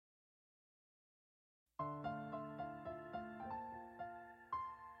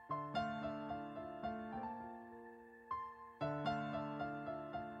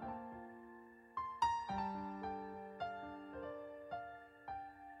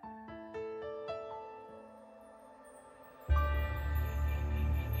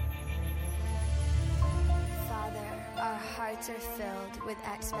hearts are filled with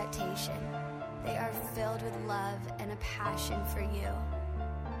expectation. They are filled with love and a passion for you.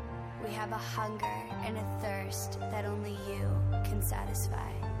 We have a hunger and a thirst that only you can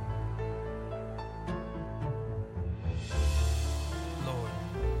satisfy. Lord,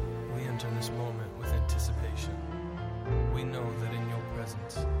 we enter this moment with anticipation. We know that in your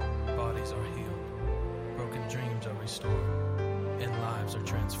presence, bodies are healed, broken dreams are restored, and lives are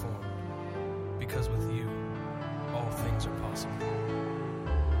transformed. Because with you, all things are possible.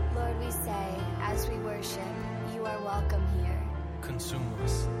 Lord, we say, as we worship, you are welcome here. Consume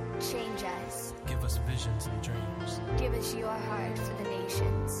us. Change us. Give us visions and dreams. Give us your heart for the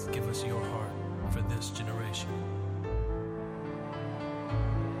nations. Give us your heart for this generation.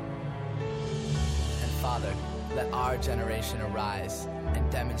 And Father, let our generation arise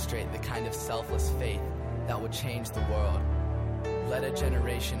and demonstrate the kind of selfless faith that will change the world. Let a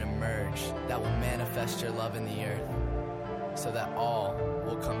generation emerge that will manifest your love in the earth, so that all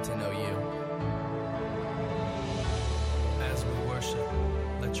will come to know you. As we worship,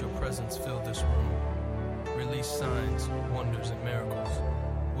 let your presence fill this room. Release signs, wonders, and miracles.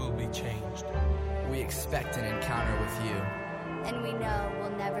 We'll be changed. We expect an encounter with you. And we know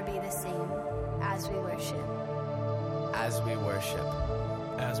we'll never be the same as we worship. As we worship.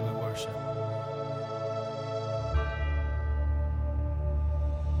 As we worship.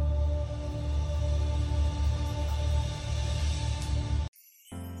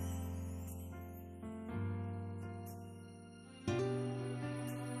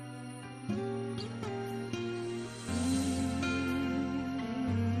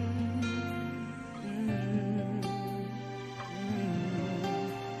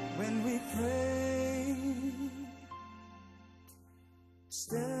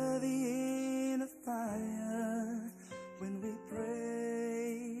 Stir the inner fire when we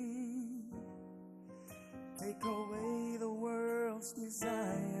pray. Take away the world's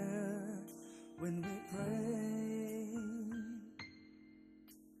desire when we pray.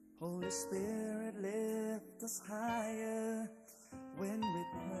 Holy Spirit, lift us higher when we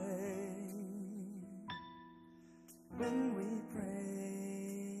pray. When we pray.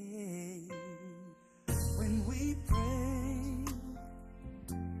 When we pray.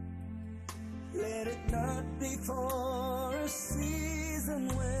 Let it not be for a season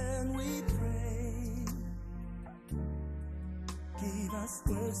when we pray. Give us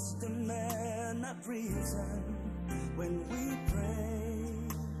wisdom and not reason when we pray.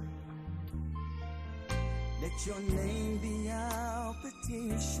 Let your name be our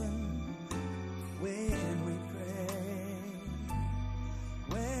petition when we pray.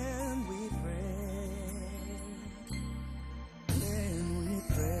 When we pray. When we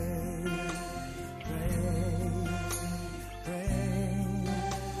pray.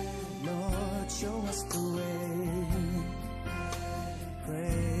 Show us the way.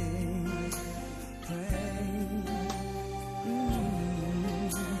 Pray, pray.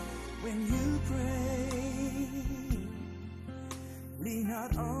 When you pray, lean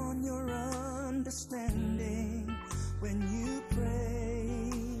not on your understanding. When you pray,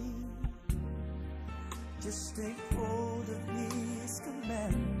 just take hold of His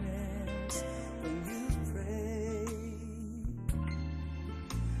commandments. When you pray,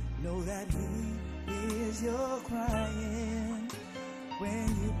 know that He is your crying when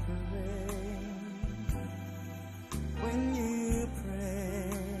you pray. When you pray.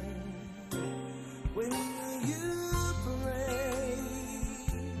 When you pray.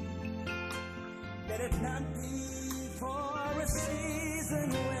 Let it not be for a season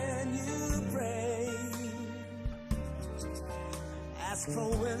when you pray. Ask for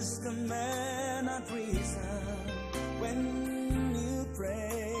wisdom and not reason when you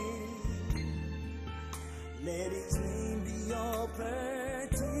pray. Let His name be your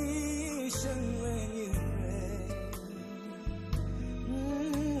petition when you pray.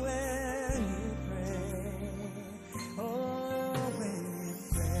 When you pray. Oh, when you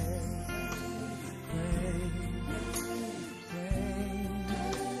pray. Pray, pray.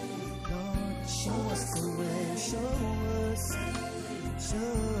 Lord, show us the way. Show us.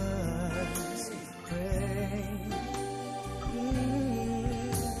 Pray.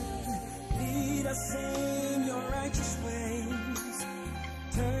 Lead us in your righteous ways.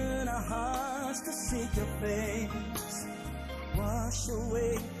 Turn our hearts to seek your face. Wash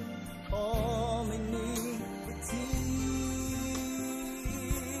away all iniquity.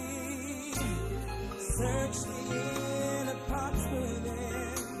 Search the inner parts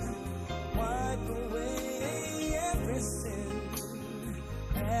within. Wipe away every sin.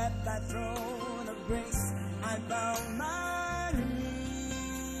 At thy throne of grace I bow my knee.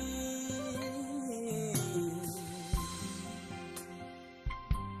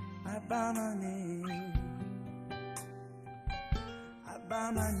 bow my knee. I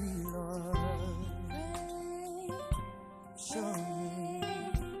bow my knee, Lord. Show me,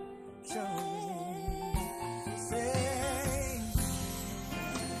 show me. Say,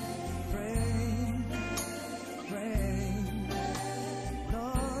 pray, pray.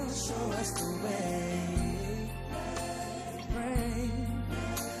 Lord, show us the way. Pray,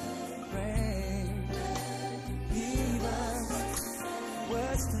 pray. Give us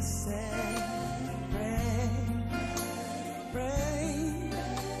words to say. Pray, pray.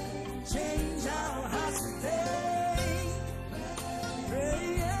 Change our hearts today.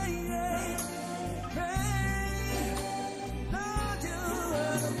 Pray, pray. Lord, you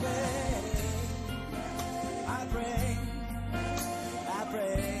are the way. I pray, I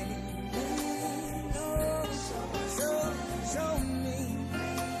pray. Lord, show me,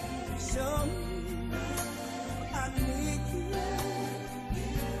 show me. I need you.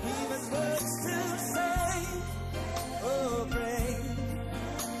 Give us words to say. Oh, pray,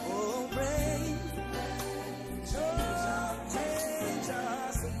 oh, pray. Change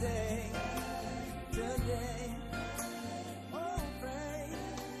us today, today. Oh, pray.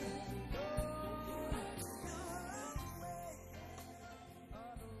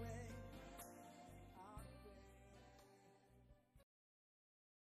 All the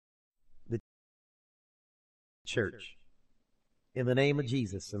way. Church. In the name of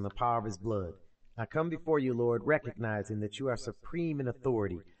Jesus and the power of his blood, I come before you, Lord, recognizing that you are supreme in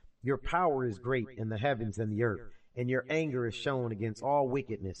authority. Your power is great in the heavens and the earth, and your anger is shown against all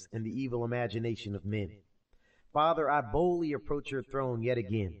wickedness and the evil imagination of men. Father, I boldly approach your throne yet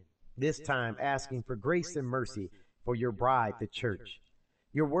again, this time asking for grace and mercy for your bride, the church.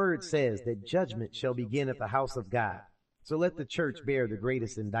 Your word says that judgment shall begin at the house of God, so let the church bear the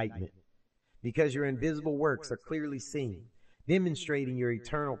greatest indictment. Because your invisible works are clearly seen, demonstrating your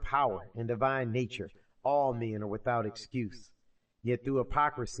eternal power and divine nature, all men are without excuse. Yet through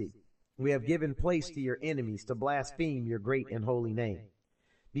hypocrisy, we have given place to your enemies to blaspheme your great and holy name.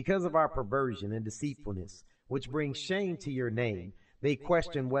 Because of our perversion and deceitfulness, which brings shame to your name, they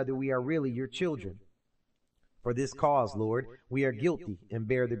question whether we are really your children. For this cause, Lord, we are guilty and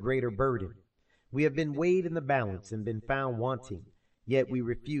bear the greater burden. We have been weighed in the balance and been found wanting, yet we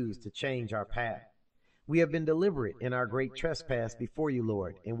refuse to change our path. We have been deliberate in our great trespass before you,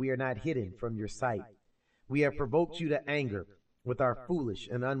 Lord, and we are not hidden from your sight. We have provoked you to anger with our foolish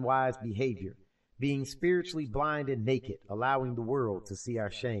and unwise behavior, being spiritually blind and naked, allowing the world to see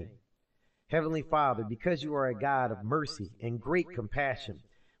our shame. Heavenly Father, because you are a God of mercy and great compassion,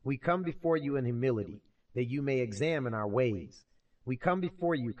 we come before you in humility, that you may examine our ways. We come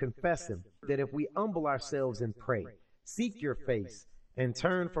before you confessing that if we humble ourselves and pray, seek your face, and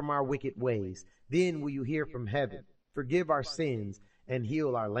turn from our wicked ways, then will you hear from heaven, forgive our sins, and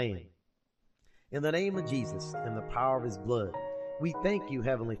heal our land. In the name of Jesus and the power of his blood, we thank you,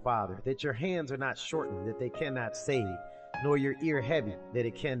 Heavenly Father, that your hands are not shortened, that they cannot save, nor your ear heavy, that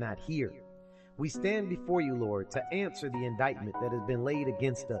it cannot hear. We stand before you, Lord, to answer the indictment that has been laid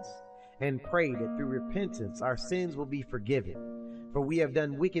against us, and pray that through repentance our sins will be forgiven. For we have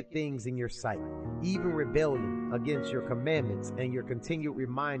done wicked things in your sight, even rebellion against your commandments and your continued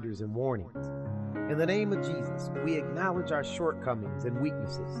reminders and warnings. In the name of Jesus, we acknowledge our shortcomings and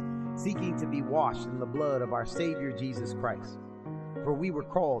weaknesses, seeking to be washed in the blood of our Savior Jesus Christ. For we were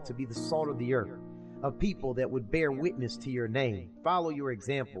called to be the salt of the earth, a people that would bear witness to your name, follow your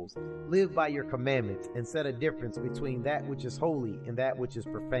examples, live by your commandments, and set a difference between that which is holy and that which is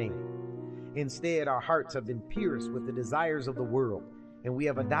profane. Instead, our hearts have been pierced with the desires of the world, and we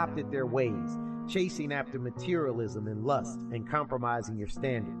have adopted their ways, chasing after materialism and lust and compromising your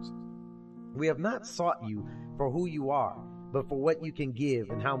standards. We have not sought you for who you are, but for what you can give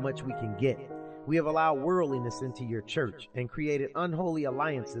and how much we can get. We have allowed worldliness into your church and created unholy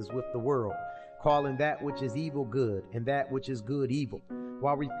alliances with the world, calling that which is evil good and that which is good evil,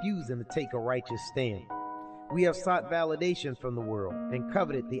 while refusing to take a righteous stand. We have sought validation from the world and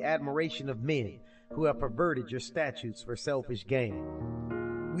coveted the admiration of men who have perverted your statutes for selfish gain.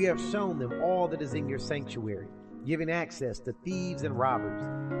 We have shown them all that is in your sanctuary, giving access to thieves and robbers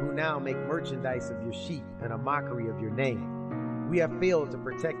who now make merchandise of your sheep and a mockery of your name. We have failed to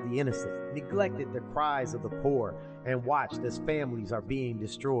protect the innocent, neglected the cries of the poor, and watched as families are being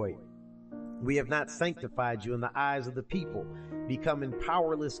destroyed. We have not sanctified you in the eyes of the people, becoming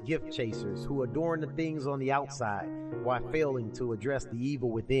powerless gift chasers who adorn the things on the outside while failing to address the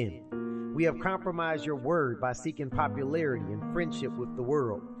evil within. We have compromised your word by seeking popularity and friendship with the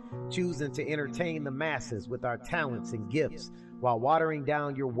world, choosing to entertain the masses with our talents and gifts while watering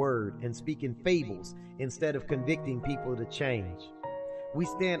down your word and speaking fables instead of convicting people to change. We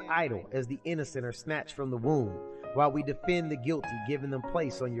stand idle as the innocent are snatched from the womb, while we defend the guilty, giving them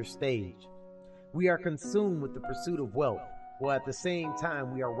place on your stage. We are consumed with the pursuit of wealth, while at the same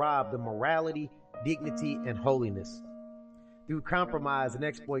time we are robbed of morality, dignity, and holiness. Through compromise and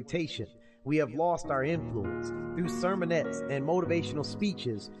exploitation, we have lost our influence. Through sermonettes and motivational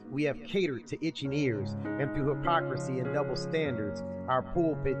speeches, we have catered to itching ears, and through hypocrisy and double standards, our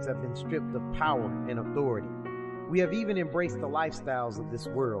pulpits have been stripped of power and authority. We have even embraced the lifestyles of this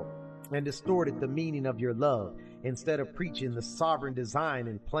world and distorted the meaning of your love instead of preaching the sovereign design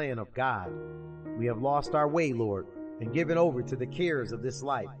and plan of God. We have lost our way, Lord, and given over to the cares of this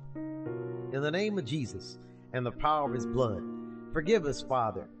life. In the name of Jesus and the power of his blood, forgive us,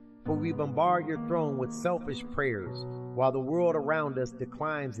 Father, for we bombard your throne with selfish prayers, while the world around us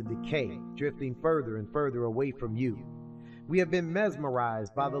declines in decay, drifting further and further away from you. We have been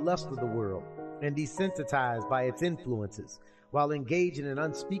mesmerized by the lust of the world and desensitized by its influences, while engaging in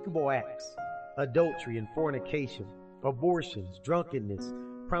unspeakable acts, adultery and fornication, abortions, drunkenness,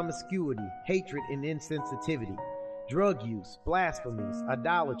 promiscuity, hatred and insensitivity, drug use, blasphemies,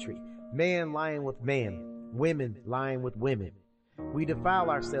 idolatry, man lying with man, women lying with women. We defile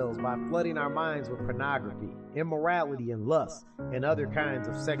ourselves by flooding our minds with pornography, immorality and lust, and other kinds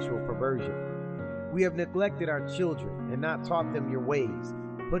of sexual perversion. We have neglected our children and not taught them your ways,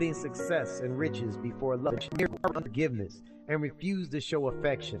 putting success and riches before love, forgiveness, and refuse to show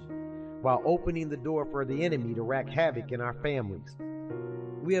affection, while opening the door for the enemy to wreak havoc in our families.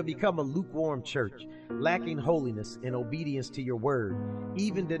 We have become a lukewarm church, lacking holiness and obedience to your word,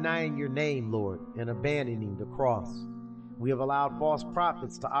 even denying your name, Lord, and abandoning the cross. We have allowed false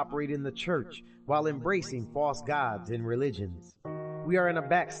prophets to operate in the church while embracing false gods and religions. We are in a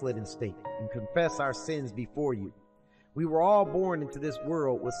backslidden state and confess our sins before you. We were all born into this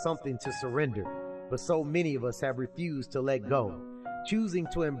world with something to surrender, but so many of us have refused to let go, choosing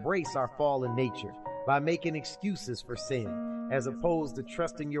to embrace our fallen nature by making excuses for sin, as opposed to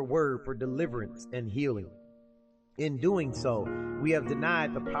trusting your word for deliverance and healing. In doing so, we have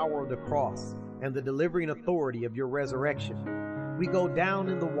denied the power of the cross and the delivering authority of your resurrection. We go down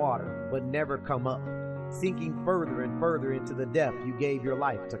in the water, but never come up, sinking further and further into the depth you gave your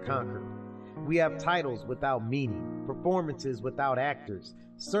life to conquer. We have titles without meaning, performances without actors,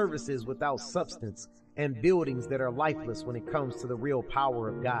 services without substance, and buildings that are lifeless when it comes to the real power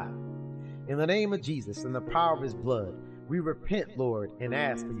of God. In the name of Jesus and the power of his blood, we repent, Lord, and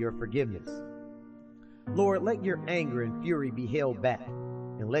ask for your forgiveness. Lord, let your anger and fury be held back,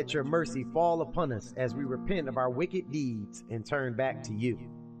 and let your mercy fall upon us as we repent of our wicked deeds and turn back to you.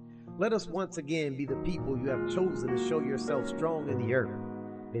 Let us once again be the people you have chosen to show yourself strong in the earth,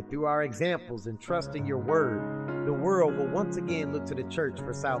 that through our examples and trusting your word, the world will once again look to the church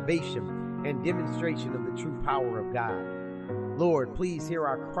for salvation and demonstration of the true power of God. Lord, please hear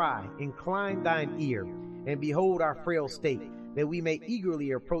our cry, incline thine ear, and behold our frail state, that we may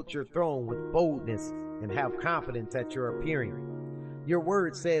eagerly approach your throne with boldness and have confidence at your appearing. Your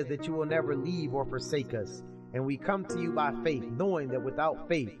word says that you will never leave or forsake us, and we come to you by faith, knowing that without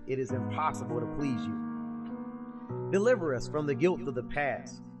faith it is impossible to please you. Deliver us from the guilt of the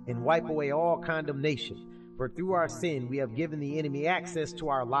past and wipe away all condemnation, for through our sin we have given the enemy access to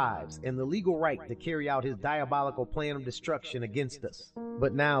our lives and the legal right to carry out his diabolical plan of destruction against us.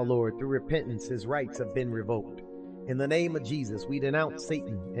 But now, Lord, through repentance his rights have been revoked. In the name of Jesus, we denounce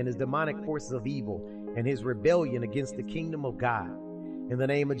Satan and his demonic forces of evil and his rebellion against the kingdom of God. In the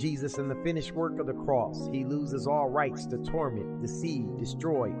name of Jesus and the finished work of the cross, he loses all rights to torment, deceive,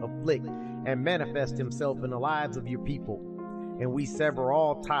 destroy, afflict, and manifest himself in the lives of your people. And we sever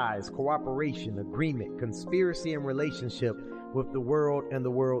all ties, cooperation, agreement, conspiracy, and relationship with the world and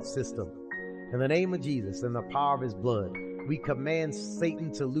the world system. In the name of Jesus and the power of his blood, we command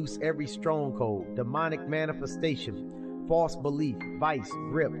Satan to loose every stronghold, demonic manifestation, false belief, vice,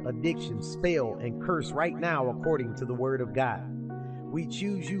 grip, addiction, spell, and curse right now according to the word of God. We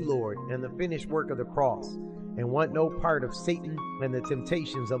choose you, Lord, and the finished work of the cross, and want no part of Satan and the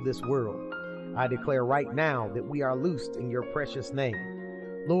temptations of this world. I declare right now that we are loosed in your precious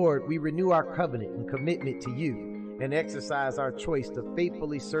name. Lord, we renew our covenant and commitment to you and exercise our choice to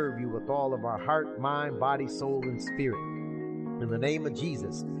faithfully serve you with all of our heart, mind, body, soul, and spirit. In the name of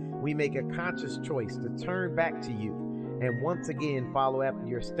Jesus, we make a conscious choice to turn back to you and once again follow after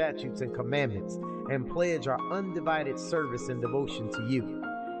your statutes and commandments and pledge our undivided service and devotion to you.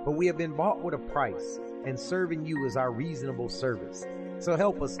 For we have been bought with a price, and serving you is our reasonable service. So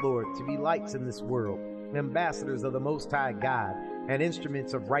help us, Lord, to be lights in this world, ambassadors of the Most High God, and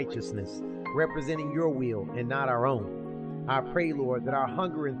instruments of righteousness, representing your will and not our own. I pray, Lord, that our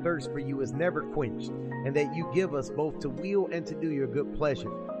hunger and thirst for you is never quenched, and that you give us both to will and to do your good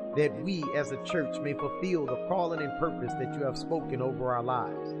pleasure, that we as a church may fulfill the calling and purpose that you have spoken over our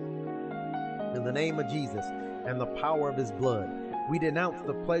lives. In the name of Jesus and the power of his blood, we denounce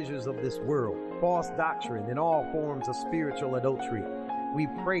the pleasures of this world, false doctrine, and all forms of spiritual adultery. We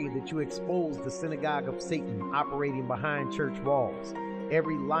pray that you expose the synagogue of Satan operating behind church walls,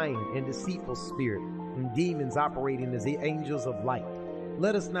 every lying and deceitful spirit, and demons operating as the angels of light.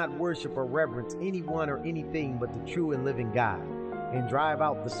 Let us not worship or reverence anyone or anything but the true and living God, and drive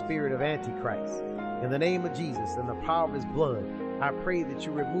out the spirit of Antichrist. In the name of Jesus and the power of his blood, I pray that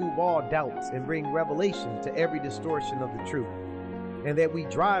you remove all doubts and bring revelation to every distortion of the truth, and that we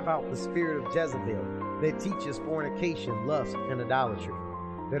drive out the spirit of Jezebel that teaches fornication, lust, and idolatry.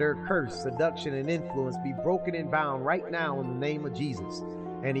 That her curse, seduction, and influence be broken and bound right now in the name of Jesus,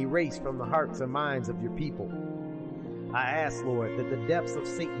 and erased from the hearts and minds of your people. I ask, Lord, that the depths of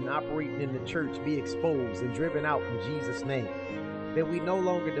Satan operating in the church be exposed and driven out in Jesus' name, that we no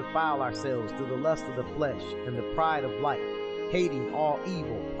longer defile ourselves through the lust of the flesh and the pride of life, hating all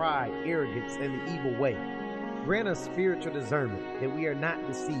evil, pride, arrogance, and the evil way. Grant us spiritual discernment that we are not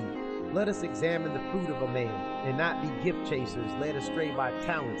deceived. Let us examine the fruit of a man and not be gift chasers led astray by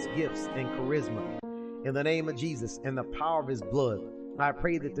talents, gifts, and charisma. In the name of Jesus and the power of his blood, I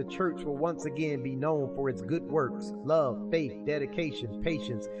pray that the church will once again be known for its good works, love, faith, dedication,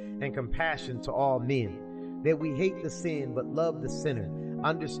 patience, and compassion to all men. That we hate the sin but love the sinner,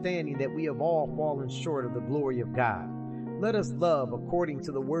 understanding that we have all fallen short of the glory of God. Let us love according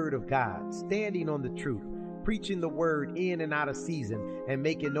to the word of God, standing on the truth, preaching the word in and out of season, and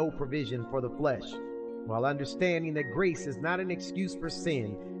making no provision for the flesh, while understanding that grace is not an excuse for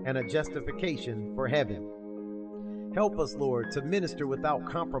sin and a justification for heaven. Help us, Lord, to minister without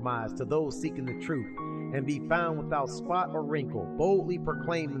compromise to those seeking the truth, and be found without spot or wrinkle, boldly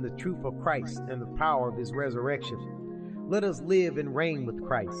proclaiming the truth of Christ and the power of his resurrection. Let us live and reign with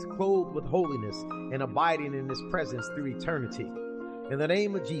Christ, clothed with holiness and abiding in his presence through eternity. In the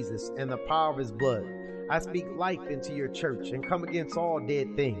name of Jesus and the power of his blood, I speak life into your church and come against all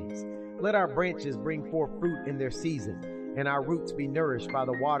dead things. Let our branches bring forth fruit in their season, and our roots be nourished by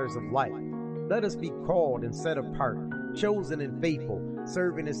the waters of life. Let us be called and set apart, chosen and faithful,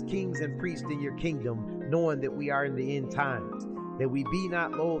 serving as kings and priests in your kingdom, knowing that we are in the end times, that we be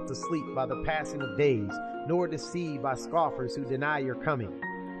not lulled to sleep by the passing of days, nor deceived by scoffers who deny your coming,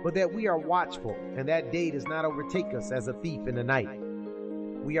 but that we are watchful, and that day does not overtake us as a thief in the night.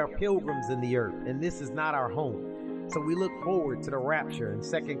 We are pilgrims in the earth, and this is not our home. So we look forward to the rapture and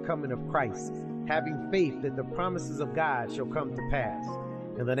second coming of Christ, having faith that the promises of God shall come to pass.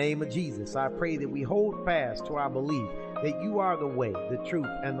 In the name of Jesus, I pray that we hold fast to our belief that you are the way, the truth,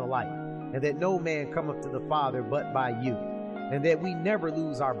 and the life, and that no man cometh to the Father but by you, and that we never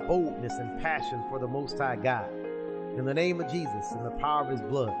lose our boldness and passion for the Most High God. In the name of Jesus and the power of his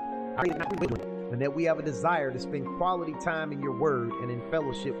blood, I pray that and that we have a desire to spend quality time in your word and in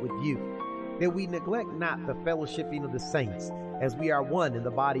fellowship with you, that we neglect not the fellowshipping of the saints, as we are one in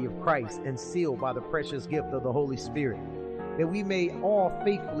the body of Christ and sealed by the precious gift of the Holy Spirit, that we may all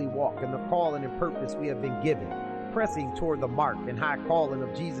faithfully walk in the calling and purpose we have been given, pressing toward the mark and high calling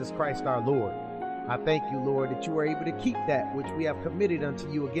of Jesus Christ our Lord. I thank you, Lord, that you are able to keep that which we have committed unto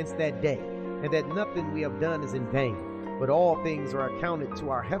you against that day, and that nothing we have done is in vain, but all things are accounted to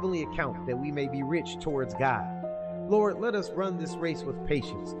our heavenly account, that we may be rich towards God. Lord, let us run this race with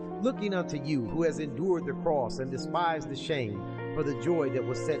patience, looking unto you, who has endured the cross and despised the shame, for the joy that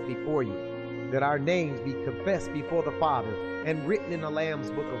was set before you, that our names be confessed before the Father and written in the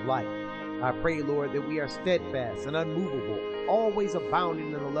Lamb's book of life. I pray, Lord, that we are steadfast and unmovable, always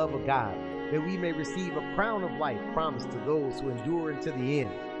abounding in the love of God, that we may receive a crown of life promised to those who endure unto the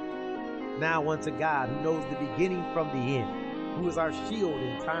end. Now unto God, who knows the beginning from the end, who is our shield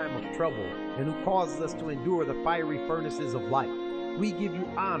in time of trouble, and who causes us to endure the fiery furnaces of life, we give you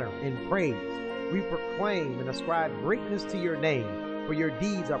honor and praise. We proclaim and ascribe greatness to your name, for your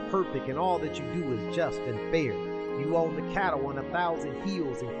deeds are perfect, and all that you do is just and fair. You own the cattle on 1,000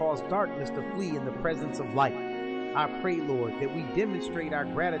 hills and cause darkness to flee in the presence of light. I pray, Lord, that we demonstrate our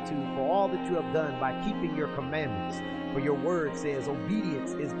gratitude for all that you have done by keeping your commandments. For your word says,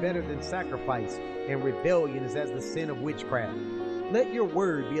 obedience is better than sacrifice, and rebellion is as the sin of witchcraft. Let your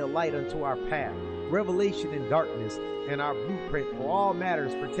word be a light unto our path, revelation in darkness, and our blueprint for all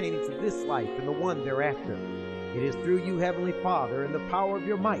matters pertaining to this life and the one thereafter. It is through you, Heavenly Father, and the power of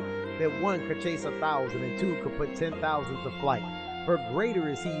your might, that one could chase 1,000 and two could put 10,000 to flight. For greater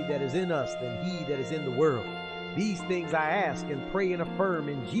is he that is in us than he that is in the world. These things I ask and pray and affirm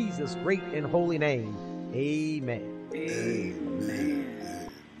in Jesus' great and holy name. Amen. Amen.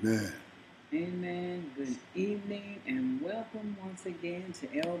 Amen. Amen. Good evening and welcome once again to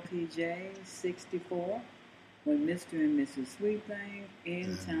LPJ 64 with Mr. and Mrs. Sweetthing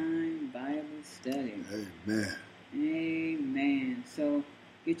End Time Bible Study. Amen. Amen. So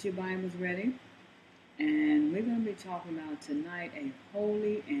get your Bibles ready. And we're going to be talking about tonight a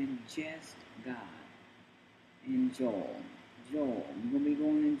holy and just God in Joel. We're going to be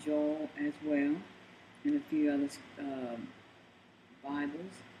going in Joel as well, and a few other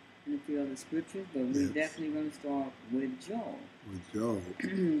Bibles and a few other scriptures, but we're definitely going to start with Joel. With Joel.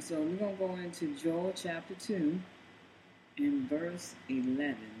 So we're going to go into Joel chapter 2 and verse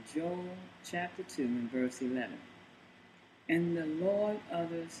 11. Joel chapter 2 and verse 11. And the Lord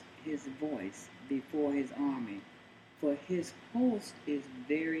utters his voice before his army, for his host is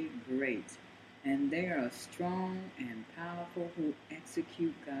very great, and they are strong and powerful who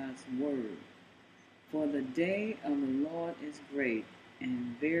execute God's word. For the day of the Lord is great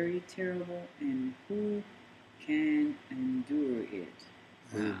and very terrible, and who can endure it?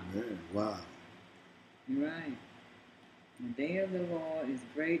 Wow. Amen. Wow. Right. The day of the Lord is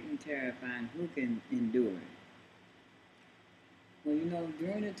great and terrifying. Who can endure it? Well,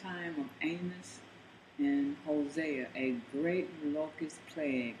 during the time of Amos and Hosea, a great locust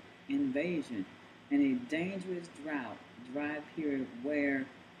plague, invasion, and a dangerous dry period were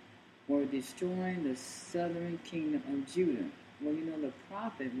destroying the southern kingdom of Judah. Well, the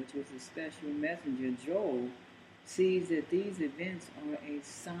prophet, which was a special messenger, Joel, sees that these events are a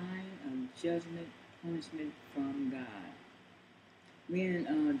sign of judgment, punishment from God. We're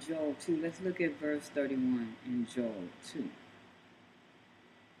in Joel 2. Let's look at verse 31 in Joel 2.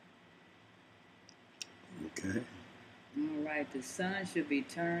 Okay. All right. The sun should be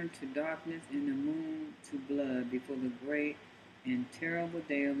turned to darkness and the moon to blood before the great and terrible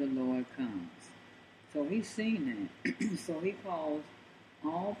day of the Lord comes. So he's seen that. So he calls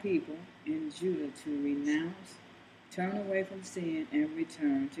all people in Judah to renounce, turn away from sin, and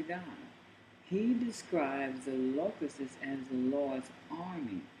return to God. He describes the locusts as the Lord's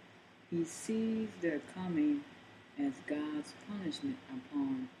army. He sees their coming as God's punishment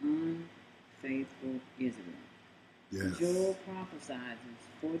upon unfaithful Israel. Yes. Joel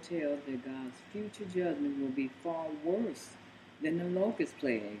foretells that God's future judgment will be far worse than the locust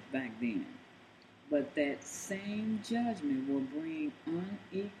plague back then. But that same judgment will bring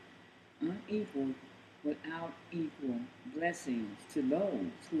unequal without equal blessings to those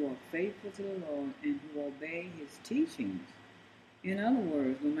who are faithful to the Lord and who obey his teachings. In other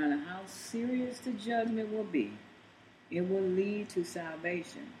words, no matter how serious the judgment will be, it will lead to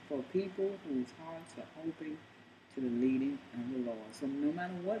salvation for people whose hearts are open to the leading of the Lord. So no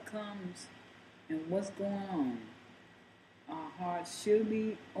matter what comes and what's going on, our hearts should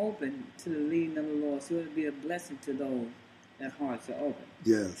be open to the leading of the Lord, so it'll be a blessing to those that hearts are open.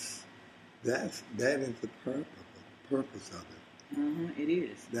 Yes. That is the purpose of it. It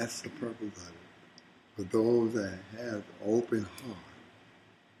is. That's the purpose of it. For those that have open heart,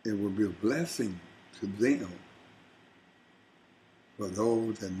 it will be a blessing to them. For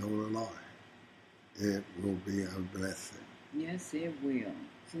those that know the Lord, it will be a blessing. Yes, it will.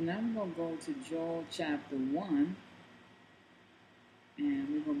 So now we're going to go to Joel chapter 1, and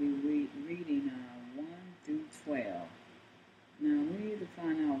we're going to be reading 1 through 12. Now, we need to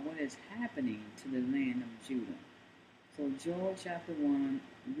find out what is happening to the land of Judah. So Joel chapter 1,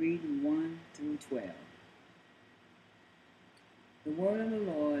 reading 1 through 12. The word of the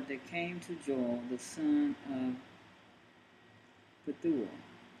Lord that came to Joel, the son of Pethuel.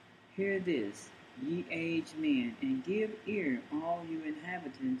 Hear this, ye aged men, and give ear, all you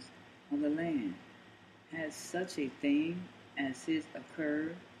inhabitants of the land. Has such a thing as this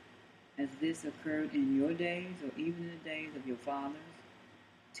occurred in your days, or even in the days of your fathers?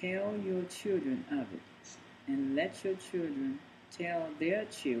 Tell your children of it, and let your children tell their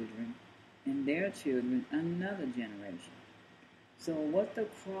children and their children another generation. So what the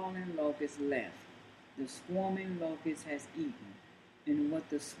crawling locust left, the swarming locust has eaten, and what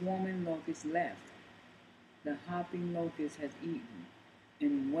the swarming locust left, the hopping locust has eaten,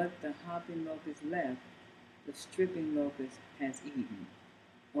 and what the hopping locust left, the stripping locust has eaten.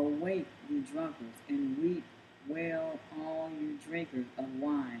 Awake, ye drunkards, and weep, wail, all you drinkers of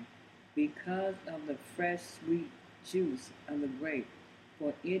wine, because of the fresh sweet juice of the grape,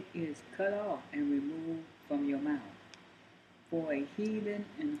 for it is cut off and removed from your mouth. For a heathen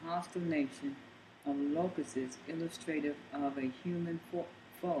and hostile nation of locusts, illustrative of a human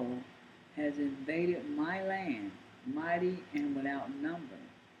foe, has invaded my land, mighty and without number.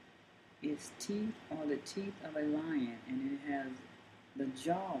 Its teeth are the teeth of a lion, and it has the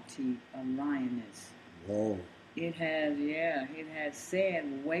jaw teeth of lioness. Whoa. It had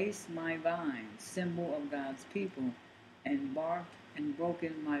said, waste my vine, symbol of God's people, and barked and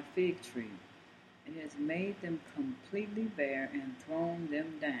broken my fig tree. It has made them completely bare and thrown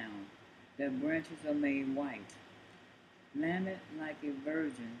them down. Their branches are made white. Lament like a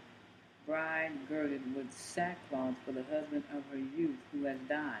virgin, bride girded with sackcloth for the husband of her youth who has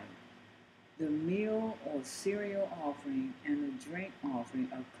died. The meal or cereal offering and the drink offering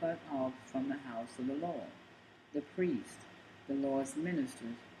are cut off from the house of the Lord. The priest, the Lord's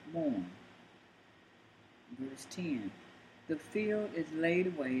ministers, mourn. Verse 10. The field is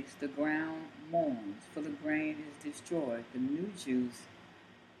laid waste, the ground mourns, for the grain is destroyed, the new juice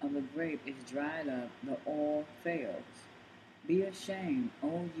of the grape is dried up, the oil fails. Be ashamed,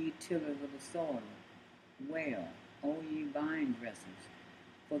 O ye tillers of the soil. Wail, O ye vine dressers,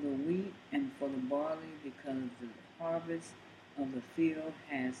 for the wheat and for the barley, because the harvest of the field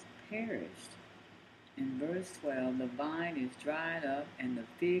has perished. In verse 12, the vine is dried up and the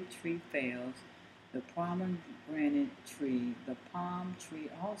fig tree fails, the pomegranate tree, the palm tree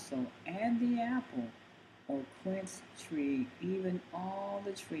also, and the apple or quince tree, even all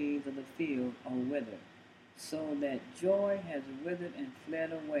the trees of the field are withered, so that joy has withered and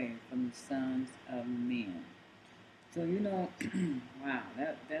fled away from the sons of men. So wow,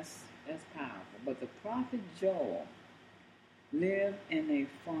 that's powerful. But the prophet Joel lived in a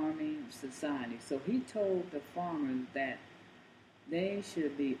farming society, so he told the farmers that they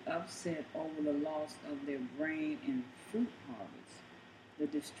should be upset over the loss of their grain and fruit harvest. The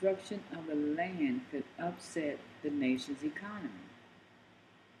destruction of the land could upset the nation's economy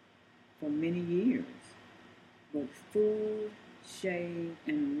for many years. But food, shade,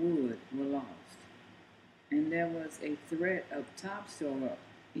 and wood were lost. And there was a threat of topsoil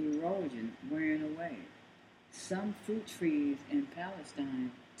erosion wearing away. Some fruit trees in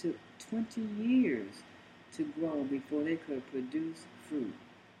Palestine took 20 years to grow before they could produce fruit.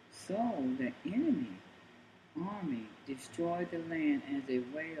 So the enemy army destroyed the land as a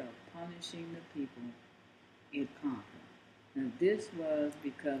way of punishing the people it conquered. Now this was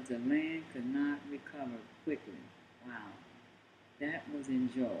because the land could not recover quickly. Wow. That was in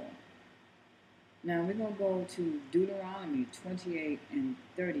Joel. Now we're going to go to Deuteronomy 28 and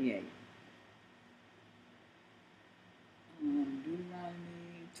 38.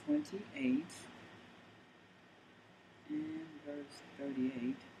 Deuteronomy 28 and verse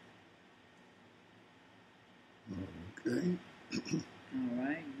 38. Okay. All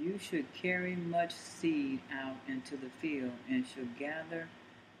right. You should carry much seed out into the field and shall gather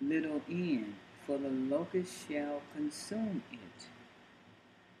little in, for the locust shall consume it.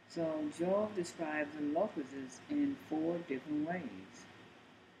 So Joel describes the locusts in 4 different ways.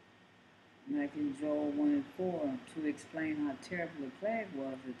 Like in Joel 1 and 4, to explain how terrible the plague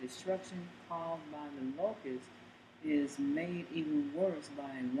was, the destruction caused by the locusts is made even worse by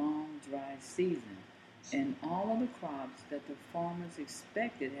a long, dry season. And all of the crops that the farmers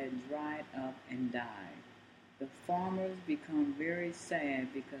expected had dried up and died. The farmers become very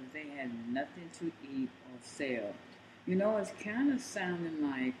sad because they had nothing to eat or sell. It's kind of sounding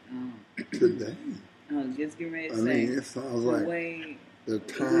like today. I was just getting ready to I say mean, it sounds the like way the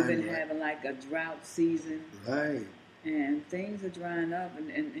we've time, been having like a drought season, right? And things are drying up,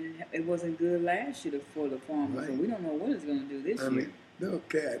 and it wasn't good last year for the farmers, Right. so we don't know what it's going to do this year. mean,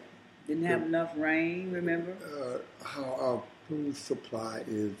 look at Didn't have enough rain, remember? how our food supply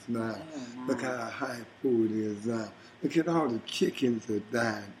is now. Oh, Look how high food is now. Look at all the chickens that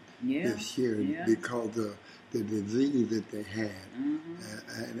died this year because of the disease that they had.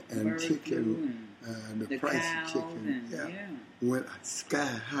 And Bird chicken, the price of chicken went sky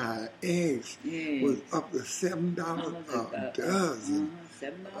high. Eggs was up to $7 a dozen.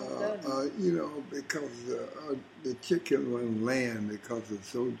 $7 dozen. Because the chicken wouldn't land because it's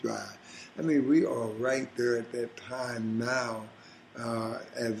so dry. I mean, we are right there at that time now.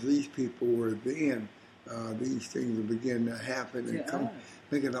 As these people were then, these things are beginning to happen and come.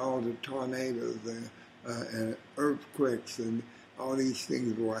 Look at all the tornadoes and earthquakes and all these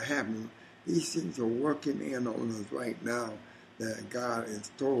things were happening. These things are working in on us right now. That God has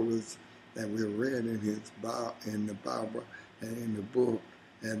told us that we read in in the Bible and in the book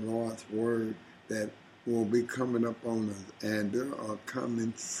and Lord's word that will be coming up on us, and they are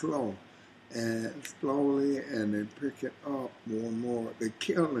coming slow and slowly, and they're picking up more and more. The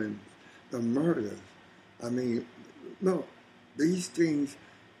killings, the murders. I mean, look, these things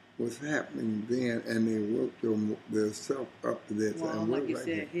was happening then, and they worked themselves up to this. Well, and like you right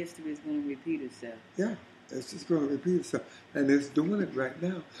said, history is going to repeat itself. Yeah, It's just going to repeat itself. And it's doing it right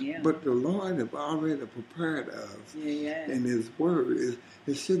now. Yeah. But the Lord has already prepared us in His Word.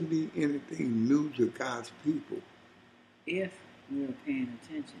 It shouldn't be anything new to God's people. If we're paying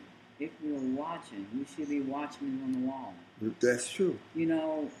attention, if we're watching, we should be watching on the wall. That's true. And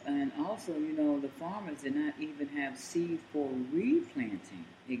also, the farmers did not even have seed for replanting.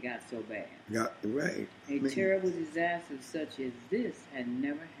 It got so bad. Right. A terrible disaster such as this had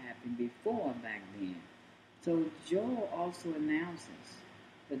never happened before back then. So Joel also announces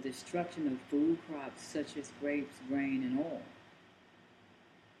the destruction of food crops such as grapes, grain, and oil.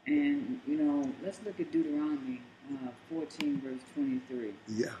 And, let's look at Deuteronomy 14, verse 23.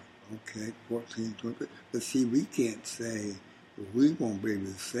 Yeah, okay, 14, 23. But see, we can't say, we won't be able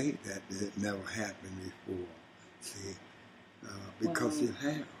to say that it never happened before. See, because it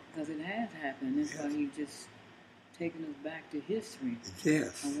has. Because it has happened. That's why He's just taking us back to history.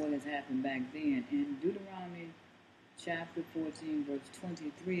 Yes. Of what has happened back then. In Deuteronomy chapter 14, verse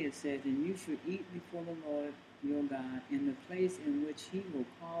 23, it says, "And you shall eat before the Lord your God in the place in which He will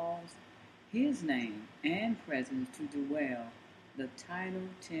cause His name and presence to dwell, the title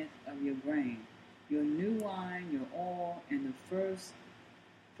tenth of your grain, your new wine, your oil, and the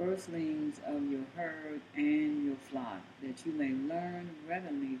firstlings of your herd and your flock, that you may learn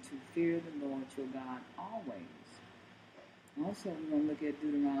reverently to fear the Lord your God always." Also, we're going to look at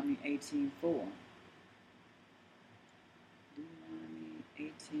Deuteronomy 18:4. Deuteronomy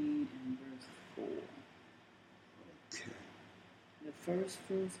 18 and verse 4. Okay. "The first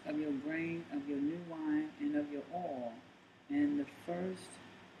fruits of your grain, of your new wine, and of your oil, and the first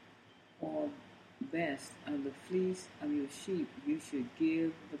or best of the fleece of your sheep, you should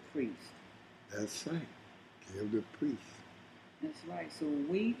give the priest." That's right. Give the priest. That's right. So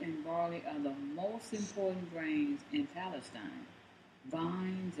wheat and barley are the most important grains in Palestine.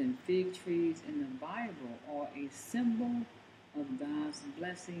 Vines and fig trees in the Bible are a symbol of God's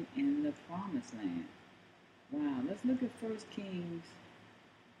blessing in the Promised Land. Wow. Let's look at 1 Kings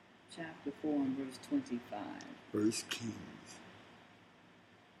chapter 4 and verse 25. 1 Kings.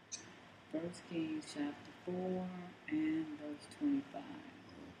 1 Kings chapter 4 and verse 25.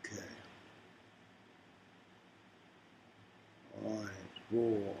 Okay. All right,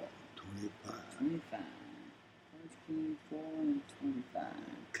 4, 25. 25. 1 Kings 4 and 25.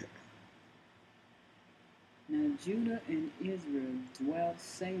 Okay. "Now Judah and Israel dwelt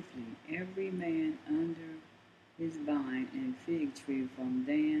safely, every man under his vine and fig tree from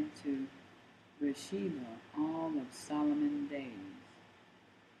Dan to Beersheba, all of Solomon's days."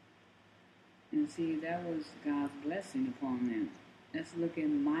 And see, that was God's blessing upon them. Let's look at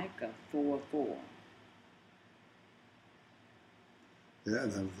Micah 4:4. Yeah,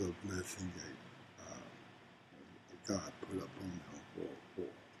 that was a blessing that God put up on them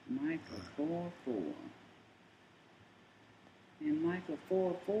 4:4. Micah 4:4. And Micah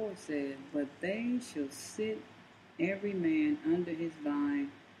 4:4 says, "But they shall sit every man under his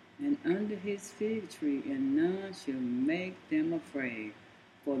vine and under his fig tree, and none shall make them afraid.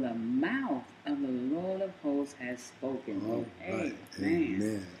 For the mouth of the Lord of hosts has spoken." All right.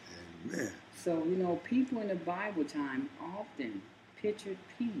 Amen. Amen. So, people in the Bible time often pictured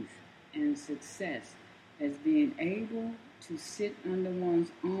peace and success as being able to sit under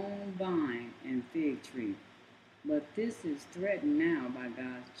one's own vine and fig tree. But this is threatened now by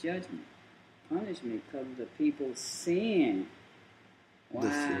God's judgment, punishment because of the people's sin. Wow.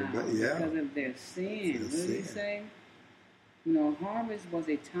 Because of their sin. What did he say? Harvest was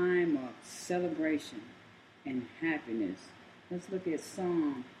a time of celebration and happiness. Let's look at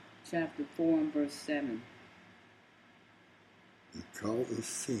Psalm chapter 4 and verse 7. Because of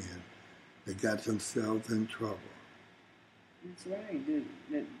sin, they got themselves in trouble. That's right.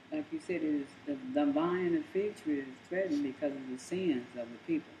 Like you said, the vine and the fig tree is threatened because of the sins of the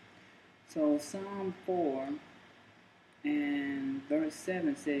people. So Psalm 4 and verse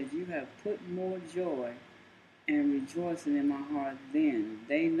 7 says, "You have put more joy and rejoicing in my heart than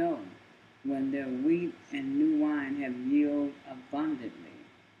they know when their wheat and new wine have yielded abundantly."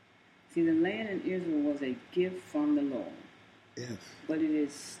 See, the land in Israel was a gift from the Lord. Yes. But it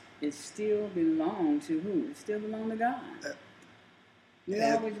still belonged to who? It still belonged to God. You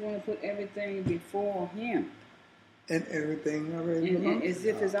always want to put everything before Him. And everything already belongs to God. As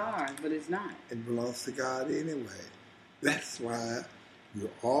if it's ours, but it's not. It belongs to God anyway. That's why you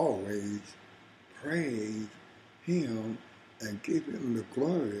always praise Him and give Him the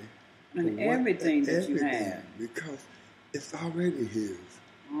glory. And everything that you have. Because it's already His.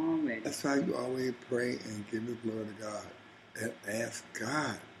 Already. That's why you always pray and give the glory to God. And ask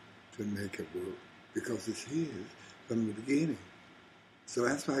God to make it work. Because it's His from the beginning. So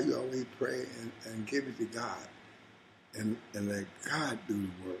that's why you always pray and give it to God. And let God do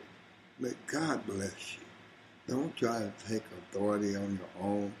the work. Let God bless you. Don't try to take authority on your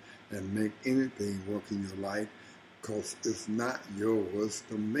own and make anything work in your life, because it's not yours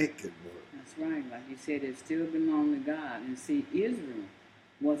to make it work. That's right. Like you said, it still belongs to God. And see, Israel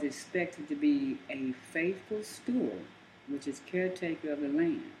was expected to be a faithful steward, which is caretaker of the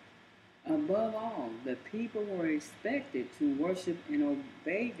land. Above all, the people were expected to worship and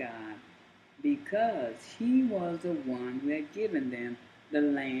obey God because He was the one who had given them the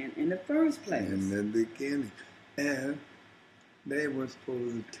land in the first place. In the beginning. And they were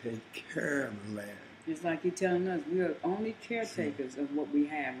supposed to take care of the land. Just like He's telling us, we are only caretakers of what we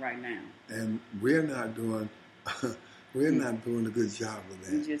have right now. And we're not doing a good job of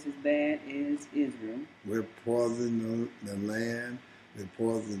that. We're just as bad as Israel. We're poisoning the land. We're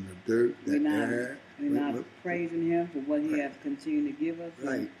poisoning the dirt, the air. We're not praising Him for what He has continued to give us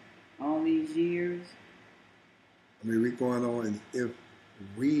all these years. I mean, we're going on as if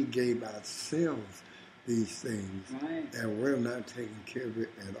we gave ourselves these things, and we're not taking care of it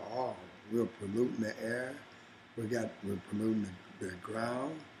at all. We're polluting the air. We're polluting the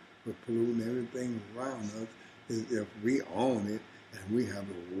ground. We're polluting everything around us as if we own it and we have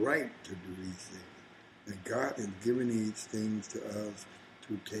a right to do these things. And God has given these things to us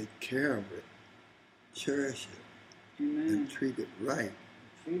to take care of it, cherish it, and treat it right.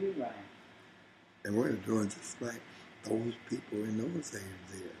 Treat it right. And we're doing just like those people in those days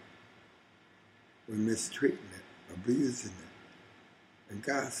did. We're mistreating it, abusing it. And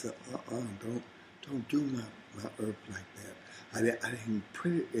God said, don't do my earth like that. I didn't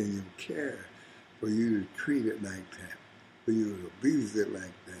put it in your care for you to treat it like that, for you to abuse it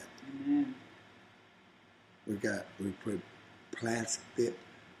like that. Amen. We put plastic,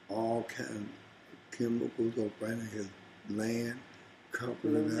 all kind of chemicals up in His land,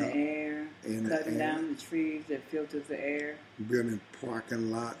 covering it up. The air, cutting down the trees that filters the air. Building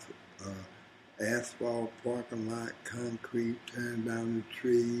parking lots, asphalt parking lot, concrete, tearing down the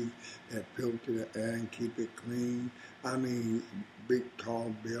trees that filter the air and keep it clean. I mean, big,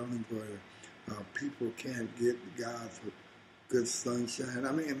 tall buildings where people can't get God's good sunshine.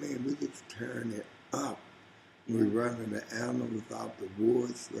 I mean, we just tearing it up. We're running the animals out the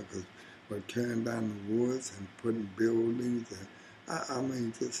woods because we're tearing down the woods and putting buildings.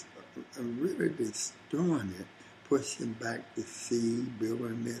 And just really destroying it, pushing back the sea,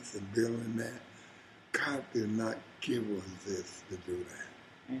 building this and building that. God did not give us this to do that.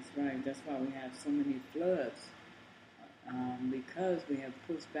 That's right. That's why we have so many floods. Because we have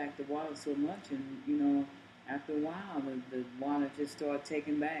pushed back the water so much, and after a while, the water just started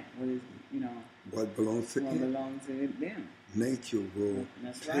taking back what belongs to them. Nature will.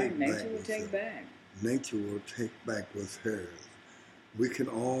 That's right. Nature will take back. Nature will take back what's hers. We can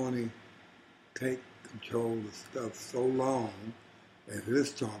only take control of stuff so long, and let's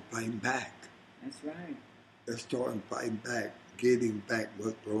start fighting back. That's right. Let's start fighting back, getting back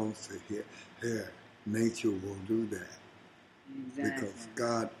what belongs to here. Nature will do that. Exactly. Because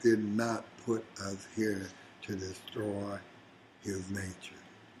God did not put us here to destroy His nature.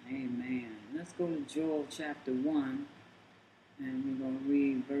 Amen. Let's go to Joel chapter 1, and we're going to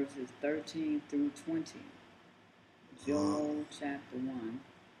read verses 13 through 20. Joel chapter 1.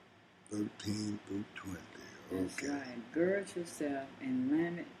 13 through 20. Okay. That's right. Gird yourself and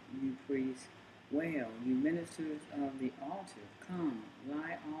lament, you priests. Wail, you ministers of the altar. Come,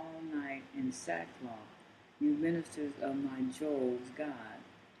 lie all night in sackcloth, you ministers of my Joel's God.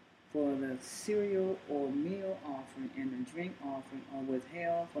 For the cereal or meal offering and the drink offering are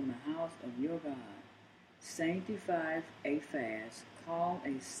withheld from the house of your God. Sanctify a fast, call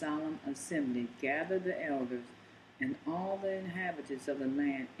a solemn assembly, gather the elders and all the inhabitants of the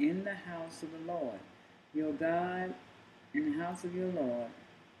land in the house of the Lord, your God, in the house of the Lord,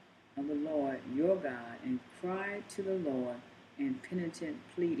 your God, and cry to the Lord in penitent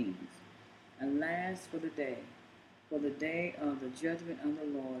pleadings. Alas for the day of the judgment of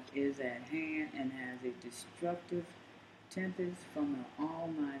the Lord is at hand, and as a destructive tempest from the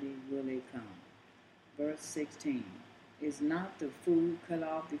Almighty will it come. Verse 16. Is not the food cut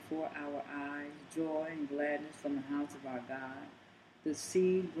off before our eyes, joy and gladness from the house of our God? The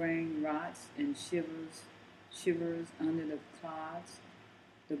seed grain rots and shivers under the clods.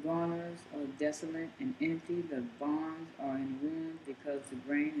 The garners are desolate and empty. The barns are in ruins because the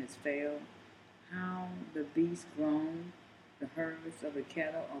grain has failed. How the beasts groan. The herds of the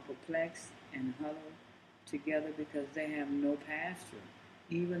cattle are perplexed and huddled together because they have no pasture.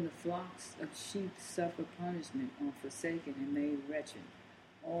 Even the flocks of sheep suffer punishment, are forsaken and made wretched.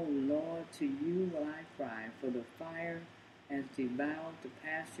 O Lord, to you will I cry, for the fire has devoured the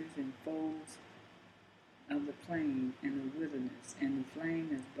pastures and folds of the plain and the wilderness, and the flame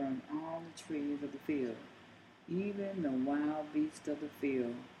has burned all the trees of the field. Even the wild beasts of the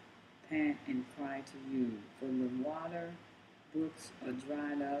field pant and cry to you, for the water brooks are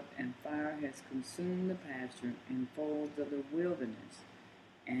dried up, and fire has consumed the pasture and folds of the wilderness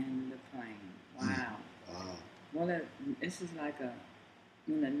and the plain. Wow. Wow. This is like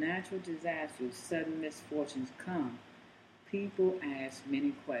when a natural disaster, sudden misfortunes come, people ask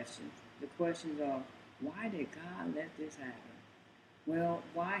many questions. The questions are, why did God let this happen? Well,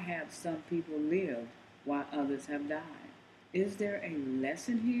 why have some people lived while others have died? Is there a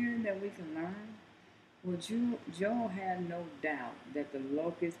lesson here that we can learn? Well, Joel had no doubt that the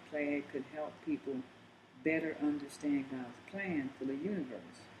locust plague could help people better understand God's plan for the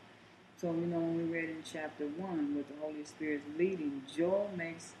universe. So, when we read in chapter 1, with the Holy Spirit's leading, Joel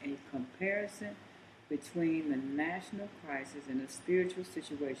makes a comparison between the national crisis and the spiritual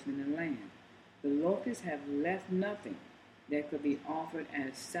situation in the land. The locusts have left nothing that could be offered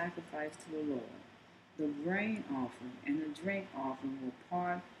as sacrifice to the Lord. The grain offering and the drink offering were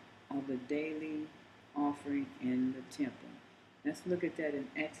part of the daily offering in the temple. Let's look at that in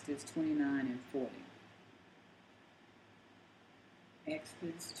Exodus 29 and 40.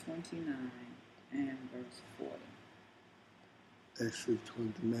 Exodus 29 and verse 40. Exodus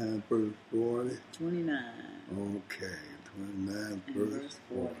 29, verse 40. 29. Okay, 29, verse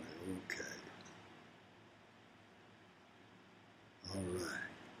 40. Okay. All right.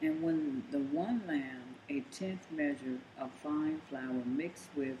 And when the one lamb, a tenth measure of fine flour mixed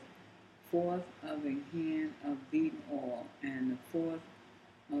with 1/4 of a hin of beaten oil, and 1/4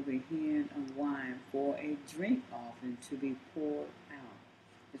 of a hin of wine for a drink offering to be poured out.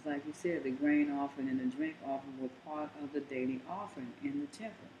 It's like you said, the grain offering and the drink offering were part of the daily offering in the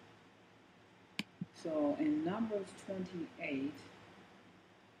temple. So in Numbers 28,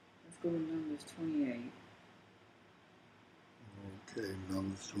 let's go to Numbers 28. Okay,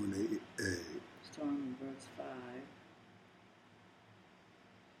 Numbers 28. Starting with verse 5.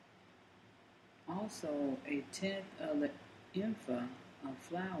 Also, a tenth of the ephah of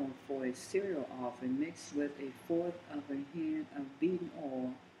flour for a cereal offering mixed with 1/4 of a hin of beaten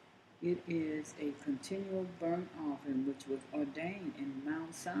oil. It is a continual burnt offering which was ordained in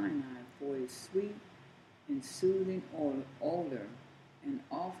Mount Sinai for a sweet and soothing odor, an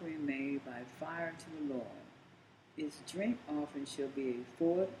offering made by fire to the Lord. Its drink offering shall be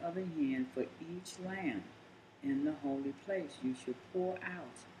 1/4 of a hin for each lamb. In the holy place you shall pour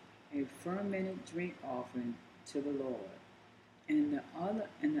out a fermented drink offering to the Lord. And the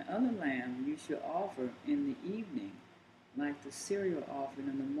other lamb you shall offer in the evening, like the cereal offering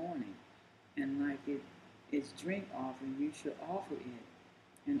in the morning, and like its drink offering you shall offer it,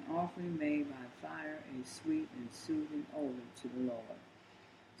 an offering made by fire, a sweet and soothing odor to the Lord.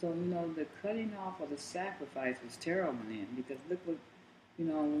 So, the cutting off of the sacrifice was terrible then, because look what,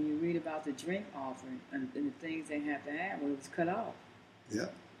 when you read about the drink offering and the things they had to have, well, it was cut off. Yeah.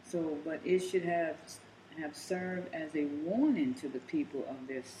 So, but it should have served as a warning to the people of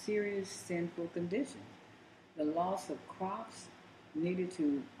their serious sinful condition. The loss of crops needed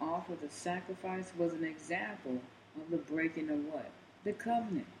to offer the sacrifice was an example of the breaking of what? The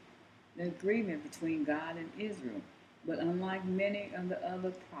covenant, the agreement between God and Israel. But unlike many of the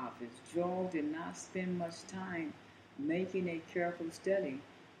other prophets, Joel did not spend much time making a careful study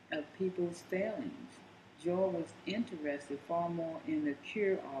of people's failings. Joel was interested far more in the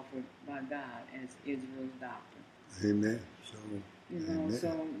cure offered by God as Israel's doctor. Amen.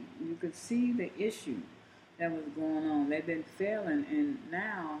 So you could see the issue that was going on. They've been failing, and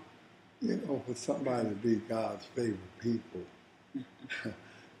now... for somebody to be God's favorite people,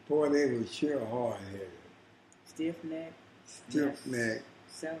 boy, they were sure hard-headed. Stiff-necked,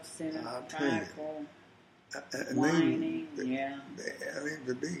 self-centered, prideful, and whining, to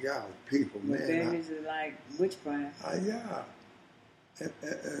be God's people, the man. babies are like witchcraft. Yeah.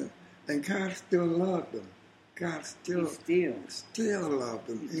 And God still loved them. God still loved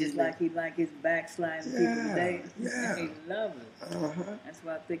them. Just like he liked his backsliding people today. Yeah. He loved them. That's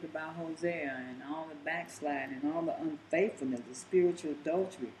why I think about Hosea and all the backsliding and all the unfaithfulness, the spiritual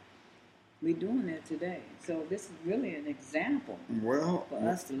adultery. We're doing it today. So this is really an example for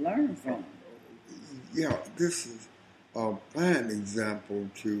us to learn from. Yeah, this is a fine example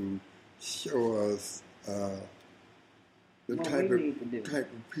to show us the type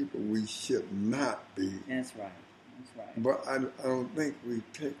of people we should not be. That's right. But I don't think we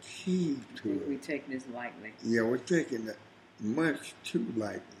take heed to it. We take this lightly. Yeah, we're taking it much too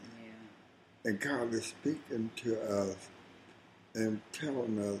lightly. Yeah. And God is speaking to us and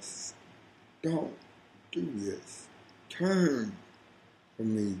telling us, don't do this. Turn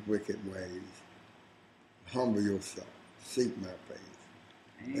from these wicked ways. Humble yourself. Seek my face.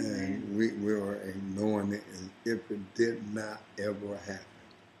 Amen. And we are ignoring it as if it did not ever happen.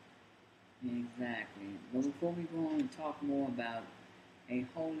 Exactly. But before we go on and talk more about a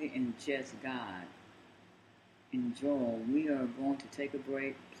holy and just God and Joel, we are going to take a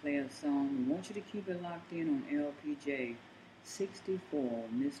break, play a song. We want you to keep it locked in on LPJ 64,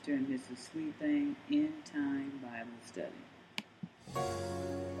 Mr. and Mrs. Sweet Thing, End Time Bible Study.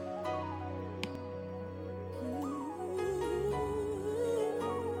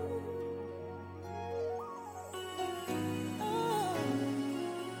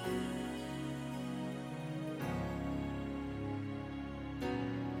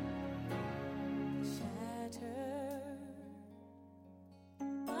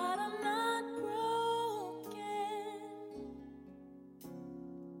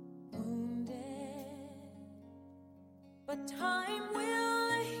 But time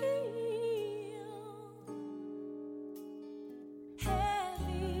will heal.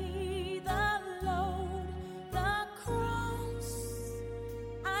 Heavy the load, the cross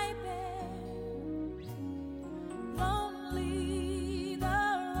I bear. Lonely the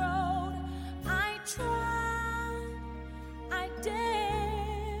road I trod, I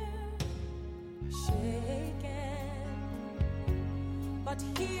dare. Shaken, but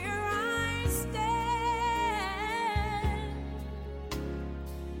here I stand.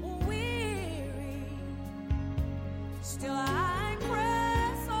 Still I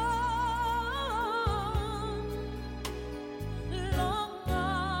press on. Long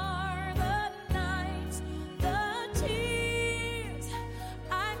are the nights, the tears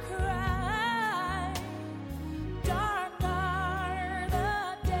I cry. Dark are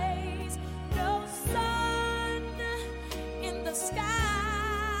the days, no sun in the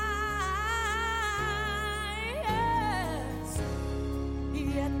sky.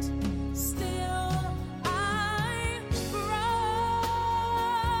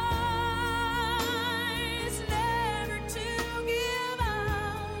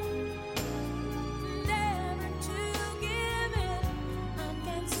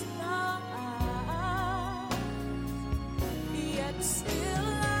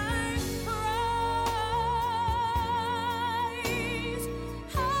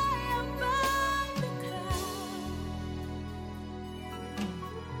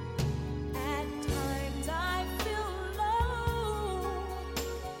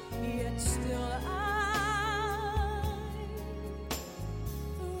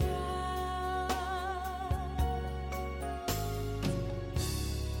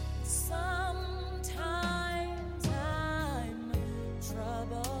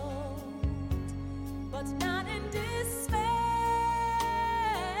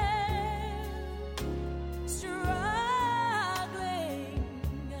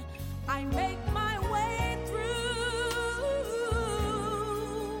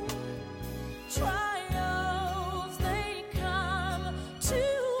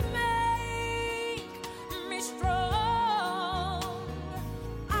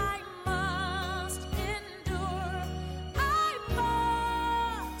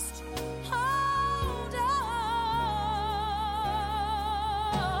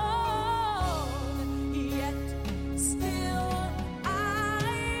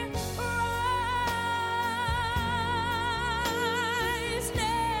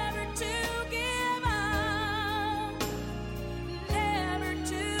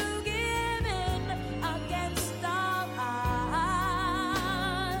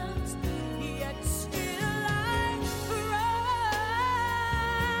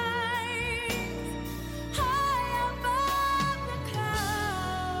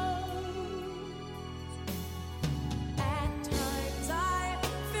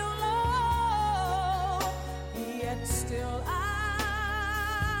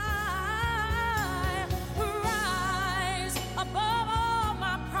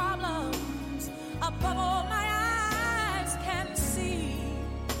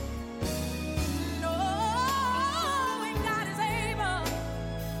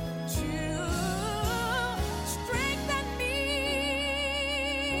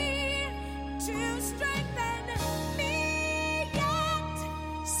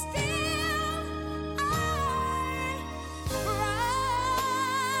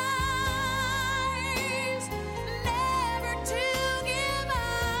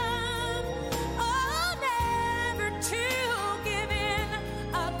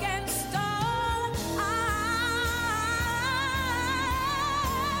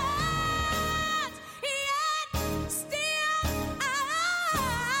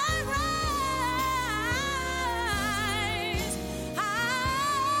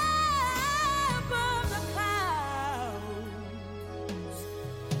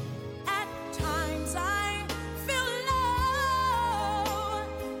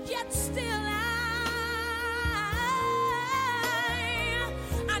 still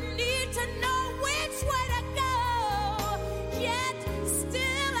I need to know which way to go, yet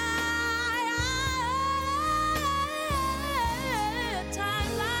still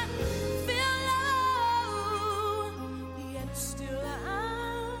times I feel low, yet still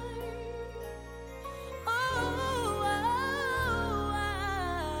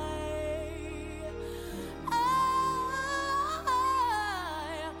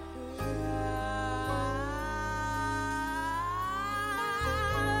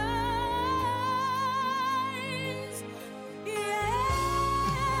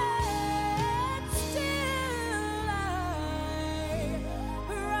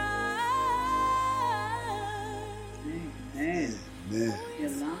Amen. Amen.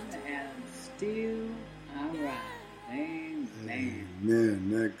 Yolanda Adams, still alright. Amen. Man,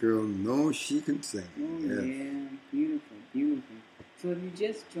 that girl knows she can sing. Oh, Yes. yeah. Beautiful, beautiful. So if you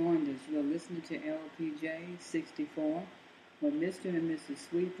just joined us, you're listening to LPJ 64 with Mr. and Mrs.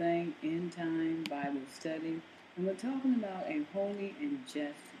 Sweet Thing End Time Bible Study. And we're talking about a holy and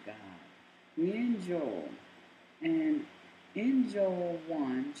just God. We in Joel. And in Joel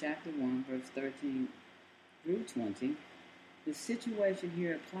 1, chapter 1, verse 13 through 20, the situation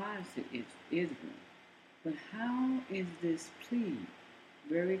here applies to Israel. But how is this plea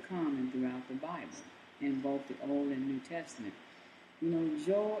very common throughout the Bible, in both the Old and New Testament? You know,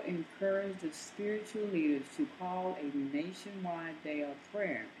 Joel encouraged the spiritual leaders to call a nationwide day of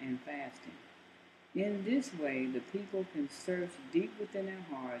prayer and fasting. In this way, the people can search deep within their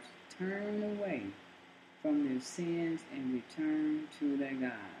hearts, turn away from their sins, and return to their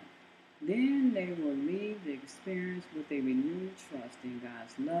God. Then they will leave the experience with a renewed trust in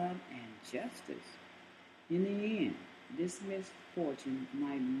God's love and justice. In the end, this misfortune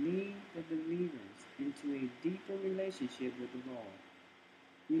might lead the believers into a deeper relationship with the Lord.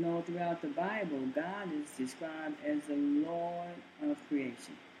 You know, throughout the Bible, God is described as the Lord of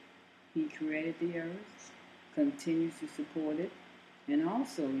creation. He created the earth, continues to support it, and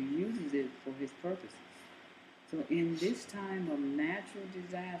also uses it for his purposes. So in this time of natural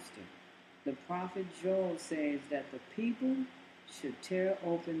disaster, the prophet Joel says that the people should tear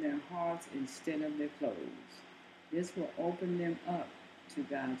open their hearts instead of their clothes. This will open them up to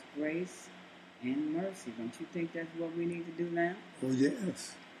God's grace and mercy. Don't you think that's what we need to do now? Oh,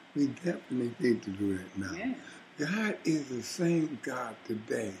 yes. We definitely need to do that now. Yeah. God is the same God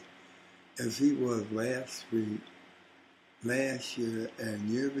today as he was last week, last year, and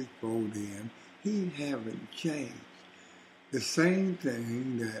year before then. He haven't changed. The same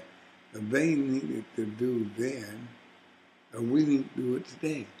thing that they needed to do then, we need to do it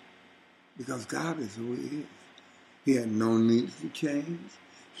today. Because God is who he is. He had no need to change.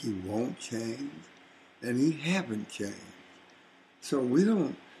 He won't change. And he haven't changed. So we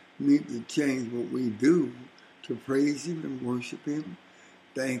don't need to change what we do to praise him and worship him,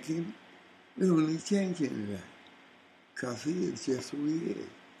 thank him. We don't need to change any of that. Because he is just who he is.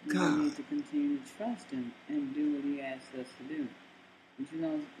 God. We need to continue to trust him and do what he asks us to do.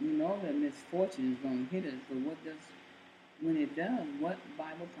 But we know that misfortune is going to hit us, but when it does, what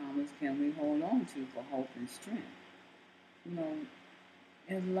Bible promise can we hold on to for hope and strength? You know,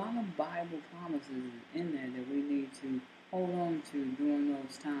 there's a lot of Bible promises in there that we need to hold on to during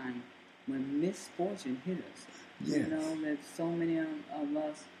those times when misfortune hit us. Yes. You know, that so many of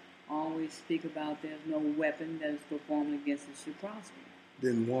us always speak about there's no weapon that is performed against us should prosper.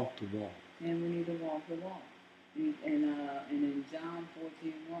 Then walk the walk. And we need to walk the walk. And in John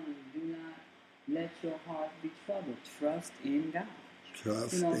 14:1, do not let your heart be troubled. Trust in God.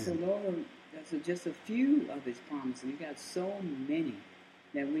 Trust So him. that's just a few of his promises. We got so many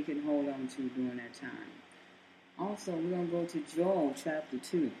that we can hold on to during that time. Also, we're going to go to Joel chapter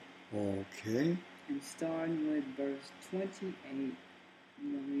 2. Okay. And starting with verse 28.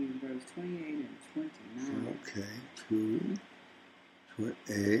 We're going to read verse 28 and 29. Okay. 2,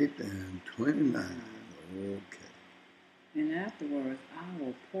 28, and 29. Okay. And afterwards I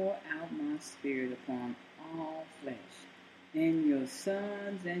will pour out my spirit upon all flesh, and your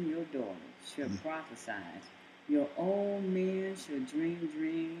sons and your daughters shall prophesy. Your old men shall dream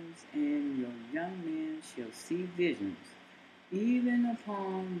dreams, and your young men shall see visions. Even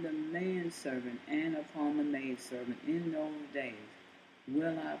upon the manservant and upon the maidservant in those days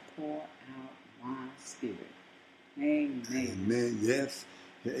will I pour out my spirit. Amen. Amen. Yes.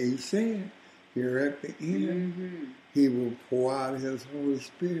 He said here at the end, he will pour out his Holy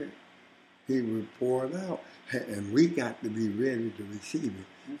Spirit. He will pour it out. And we got to be ready to receive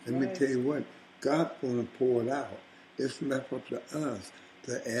it. Let me tell you what, God's going to pour it out. It's left up to us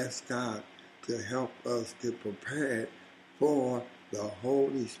to ask God to help us get prepared for the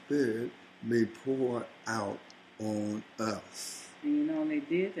Holy Spirit be poured out on us. And you know, they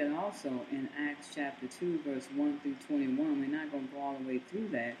did that also in Acts chapter 2, verse 1 through 21. We're not going to go all the way through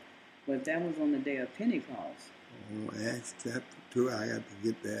that, but that was on the day of Pentecost. Oh, Acts chapter 2, I got to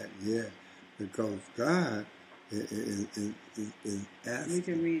get that, yeah, because God is asking. We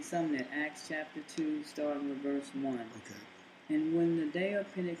can read something in Acts chapter 2, starting with verse 1. Okay. And when the day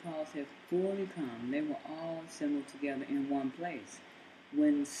of Pentecost had fully come, they were all assembled together in one place.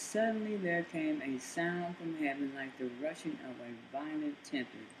 When suddenly there came a sound from heaven like the rushing of a violent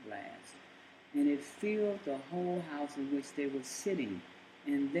tempest blast, and it filled the whole house in which they were sitting.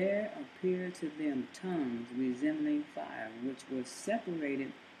 And there appeared to them tongues resembling fire, which were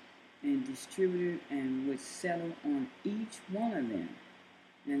separated and distributed, and which settled on each one of them.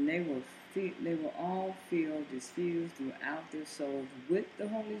 And they were all filled, diffused throughout their souls with the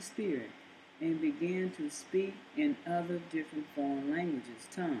Holy Spirit, and began to speak in other different foreign languages,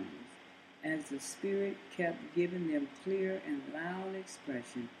 tongues, as the Spirit kept giving them clear and loud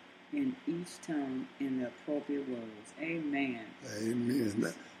expression in each tongue in the appropriate words. Amen.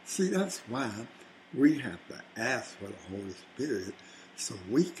 Amen. See, that's why we have to ask for the Holy Spirit so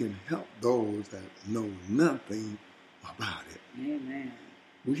we can help those that know nothing about it. Amen.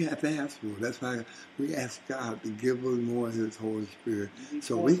 We have to ask for it. That's why we ask God to give us more of His Holy Spirit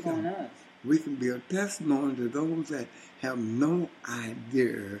so we can be a testimony to those that have no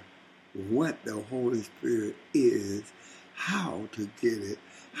idea what the Holy Spirit is, how to get it,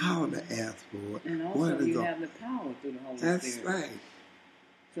 how to ask for it. And also you have the power through the Holy Spirit. That's right.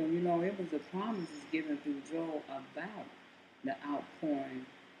 So, you know, it was the promises given through Joel about the outpouring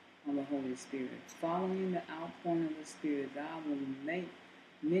of the Holy Spirit. Following the outpouring of the Spirit, God will make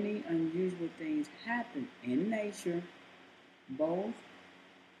many unusual things happen in nature, both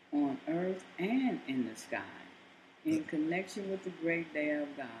on earth and in the sky. In connection with the great day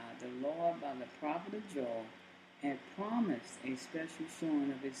of God, the Lord, by the prophet of Joel, had promised a special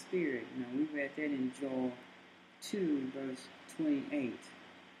showing of His Spirit. You know, we read that in Joel 2, verse 28.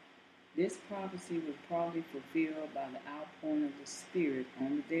 This prophecy was probably fulfilled by the outpouring of the Spirit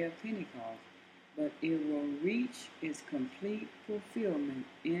on the day of Pentecost, but it will reach its complete fulfillment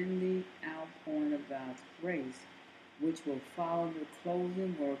in the outpouring of God's grace, which will follow the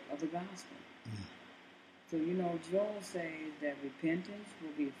closing work of the gospel. So, you know, Joel says that repentance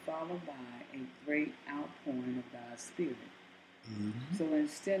will be followed by a great outpouring of God's Spirit. So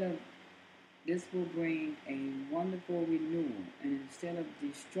instead of, this will bring a wonderful renewal, and instead of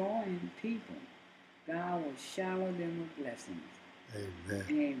destroying people, God will shower them with blessings. Amen.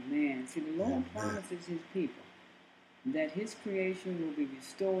 Amen. See, the Lord promises His people that His creation will be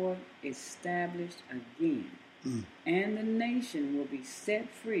restored, established again, and the nation will be set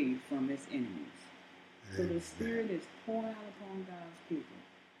free from its enemies. So the Spirit is poured out upon God's people.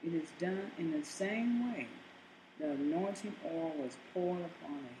 It is done in the same way the anointing oil was poured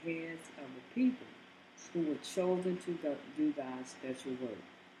upon the heads of the people who were chosen to do God's special work.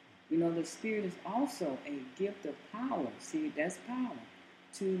 You know, the Spirit is also a gift of power. See, that's power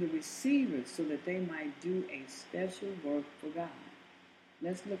to the receivers so that they might do a special work for God.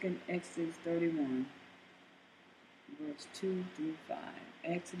 Let's look in Exodus 31, verse 2 through 5.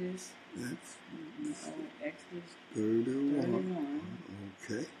 Exodus 31.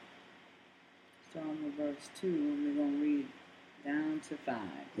 Okay. Starting with verse 2, and we're going to read down to 5.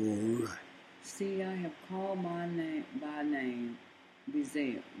 All right. See, I have called by name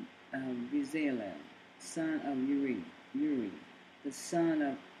Bezalel, son of Uri, the son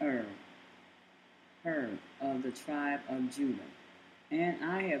of Hur of the tribe of Judah. And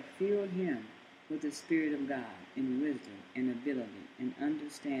I have filled him with the Spirit of God in wisdom and ability and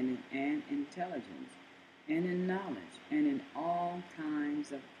understanding and intelligence and in knowledge and in all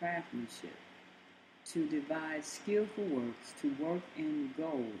kinds of craftsmanship, to devise skillful works, to work in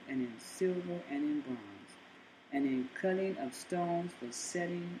gold and in silver and in bronze, and in cutting of stones for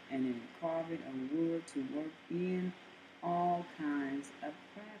setting, and in carving of wood, to work in all kinds of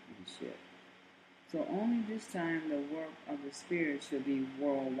craftsmanship. So only this time the work of the Spirit shall be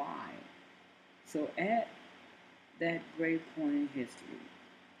worldwide. So at that great point in history,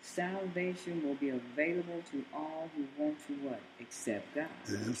 salvation will be available to all who want to what? Accept God.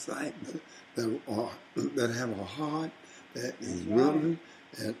 That's right. That have a heart that is willing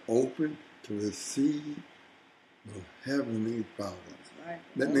and open to receive the Heavenly Father.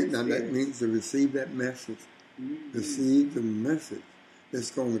 That's right. That means to receive that message. Receive the message.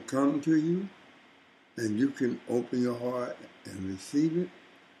 It's going to come to you, and you can open your heart and receive it,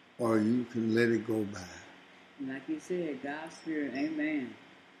 or you can let it go by. Like you said, God's Spirit, amen.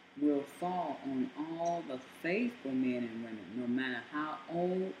 will fall on all the faithful men and women, no matter how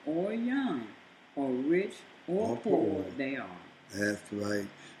old or young, or rich or poor they are. That's right.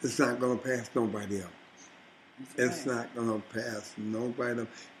 It's not going to pass nobody up. That's It's not going to pass nobody up.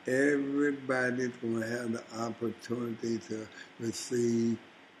 Everybody's going to have the opportunity to receive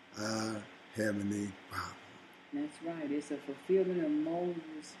our Heavenly Father. That's right. It's a fulfillment of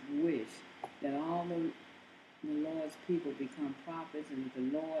Moses' wish that all the Lord's people become prophets and that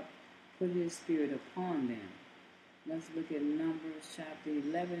the Lord put his spirit upon them. Let's look at Numbers chapter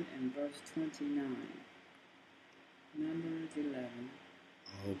 11 and verse 29. Numbers 11,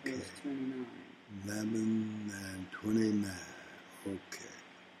 verse 29. 11 and 29. Okay.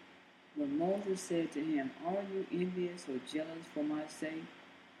 But Moses said to him, "Are you envious or jealous for my sake?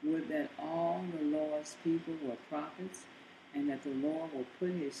 Would that all the Lord's people were prophets, and that the Lord will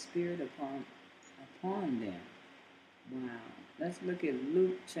put his spirit upon them." Wow. Let's look at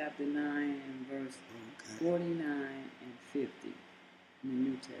Luke chapter 9 and verse 49 and 50 in the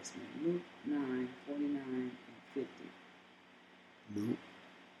New Testament. Luke 9, 49 and 50. Luke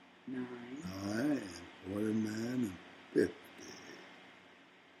 9 and 49 and 50.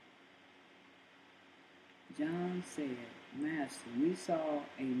 John said, "Master, we saw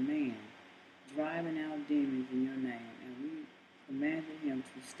a man driving out demons in your name, and we commanded him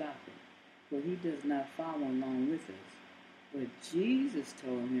to stop it, for he does not follow along with us." But Jesus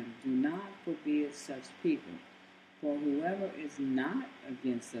told him, "Do not forbid such people, for whoever is not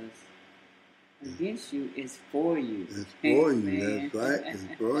against you is for you." It's for Amen. you. That's right. It's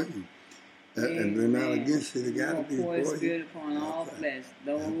for you. And they're not against you. They got to be for you. Pour his spirit upon all flesh,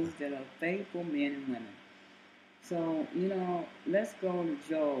 those that are faithful men and women. So, let's go to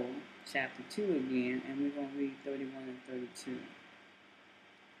Joel chapter 2 again, and we're going to read 31 and 32.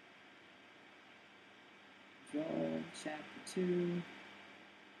 Joel chapter 2,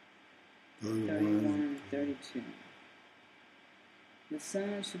 31 and 32. "The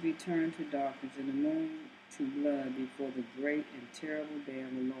sun should be turned to darkness and the moon to blood before the great and terrible day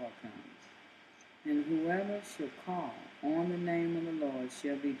of the Lord comes. And whoever shall call on the name of the Lord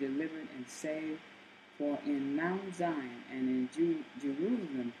shall be delivered and saved. For in Mount Zion and in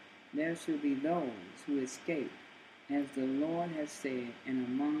Jerusalem there shall be those who escape, as the Lord has said, and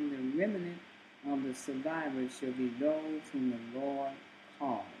among the remnant of the survivors shall be those whom the Lord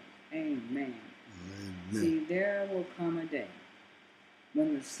calls." Amen. See, there will come a day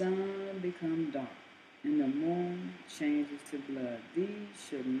when the sun becomes dark and the moon changes to blood. These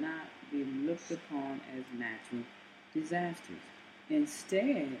should not be looked upon as natural disasters.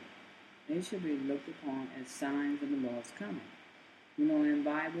 Instead, they should be looked upon as signs of the Lord's coming. In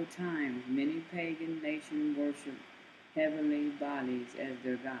Bible times, many pagan nations worship heavenly bodies as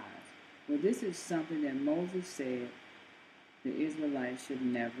their gods. Well, this is something that Moses said the Israelites should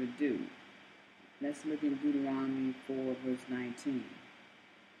never do. Let's look in Deuteronomy 4, verse 19.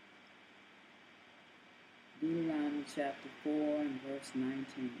 Deuteronomy chapter 4 and verse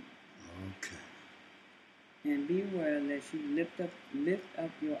 19. Okay. "And beware lest you lift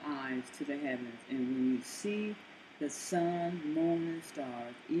up your eyes to the heavens, and when you see the sun, moon, and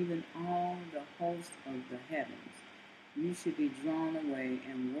stars, even all the host of the heavens, you should be drawn away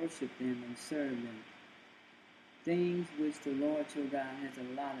and worship them and serve them, things which the Lord your God has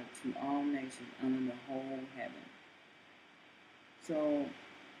allotted to all nations under the whole heaven." So,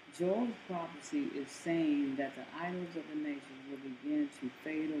 Joel's prophecy is saying that the idols of the nations will begin to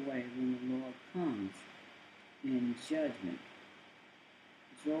fade away when the Lord comes in judgment.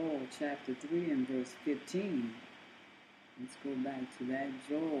 Joel chapter 3 and verse 15. Let's go back to that.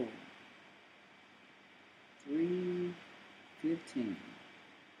 Joel 3:15.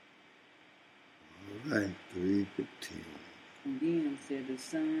 All right, 3:15. Again said, "The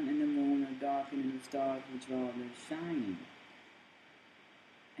sun and the moon are darkened, and the stars will draw their shining."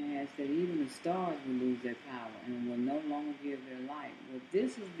 And that even the stars will lose their power and will no longer give their light. Well,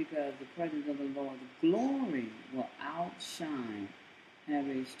 this is because the presence of the Lord's glory will outshine, have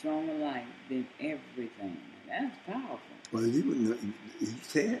a stronger light than everything. That's powerful. Well, he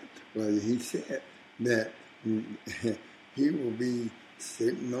said that he will be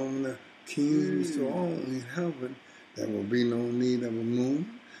sitting on the king's throne in heaven. There will be no need of a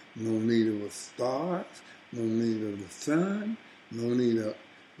moon, no need of the stars, no need of the sun, no need of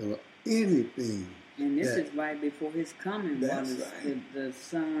anything. And this is right before his coming. That's while the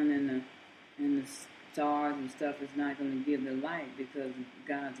sun and the stars and stuff is not going to give the light, because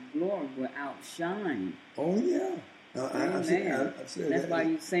God's glory will outshine. Oh yeah. I said that's why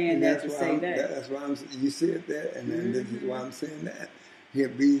you're saying that to say that. That's why you said that, and then this is why I'm saying that. He's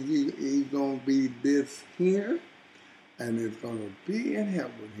going to be this here, And it's going to be in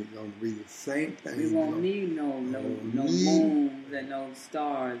heaven. He's going to be the same thing. We won't need no moons and no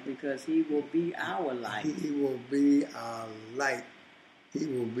stars because he will be our light. He will be our light. He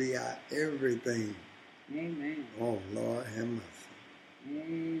will be our everything. Amen. Oh, Lord, have mercy.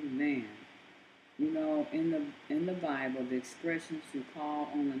 Amen. You know, in the Bible, the expression to call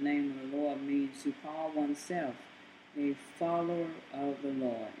on the name of the Lord means to call oneself a follower of the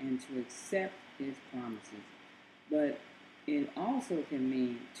Lord and to accept his promises. But it also can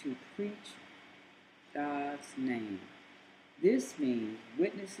mean to preach God's name. This means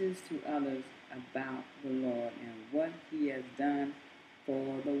witnesses to others about the Lord and what he has done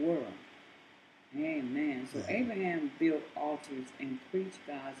for the world. Amen. So Abraham built altars and preached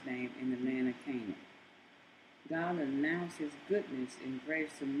God's name in the land of Canaan. God announced his goodness and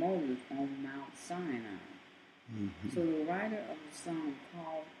grace to Moses on Mount Sinai. Mm-hmm. So the writer of the song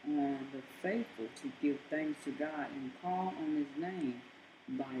called on the faithful to give thanks to God and call on his name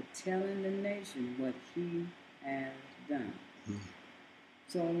by telling the nation what he has done. Mm-hmm.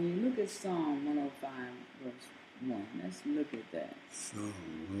 So when you look at Psalm 105, verse 1, let's look at that. Psalm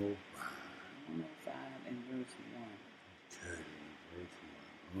 105. 105 and verse 1. Okay, verse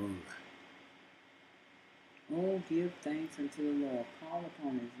 1. All right. Oh, give thanks unto the Lord. Call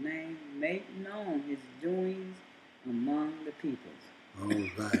upon his name. Make known his doings among the peoples. All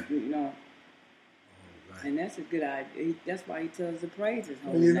right. You know, all right. And that's a good idea. That's why he tells the praises.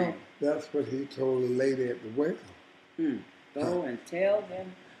 Well, you know, that's what he told the lady at the well. Go and tell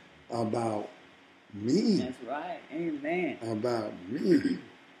them about me. That's right. Amen. About me.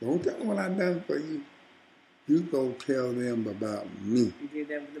 Don't tell them what I've done for you. You go tell them about me. He did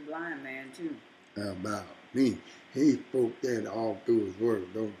that with the blind man, too. About me. He spoke that all through his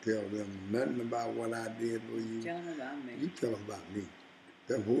word. Don't tell them nothing about what I did for you. Tell them about me. You tell them about me.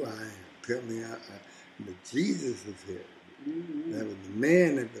 Tell them who I am. Tell me that Jesus is here. Mm-hmm. That was the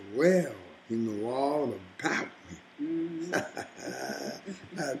man at the well. He knew all about me. Mm-hmm.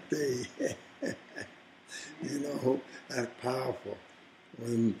 I tell you, you know, that's powerful.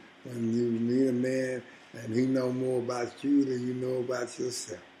 When you meet a man and he know more about you than you know about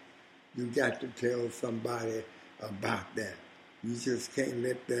yourself. You got to tell somebody about that. You just can't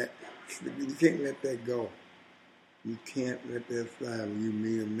let that. You can't let that go. You can't let that slide when you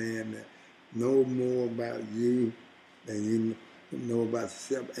meet a man that know more about you than you know about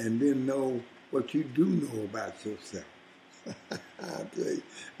yourself, and then know what you do know about yourself. I tell you,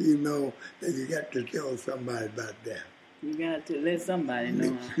 you know that you got to tell somebody about that. You got to let somebody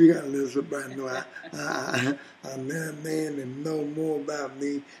know. You got to let somebody know. I met a man that know more about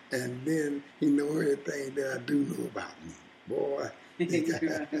me, and then he know everything that I do know about me. Boy, you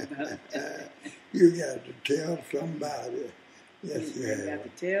got to tell somebody. Yes, you got to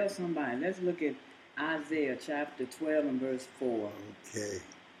tell somebody. Let's look at Isaiah chapter 12 and verse 4. Okay.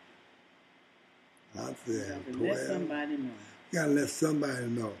 Isaiah 12. Let somebody know. You got to let somebody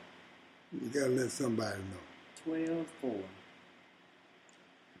know. You got to let somebody know. 12:4.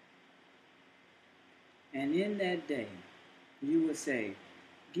 And in that day you will say,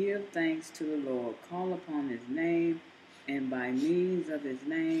 give thanks to the Lord, call upon his name, and by means of his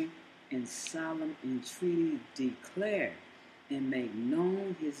name in solemn entreaty declare and make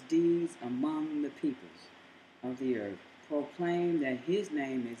known his deeds among the peoples of the earth. Proclaim that his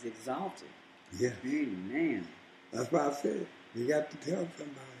name is exalted. Yeah. Amen. That's why I said you got to tell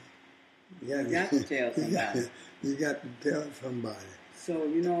somebody. You got to tell somebody. You got to tell somebody. So,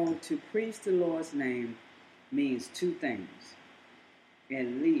 you know, to preach the Lord's name means two things. At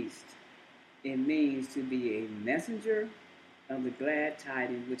least, it means to be a messenger of the glad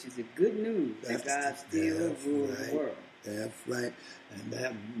tidings, which is the good news that God still rules the world. That's right.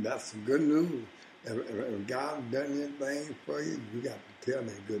 And that's some good news. If God done anything for you, you got to tell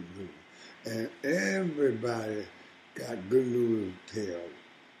that good news. And everybody got good news to tell.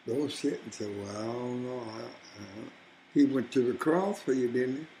 Don't sit and say, well, I don't know. He went to the cross for you,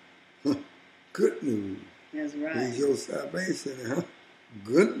 didn't he? Good news. That's right. He's your salvation, huh?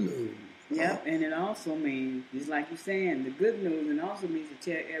 Good news. Yep, and it also means, just like you're saying, the good news, it also means to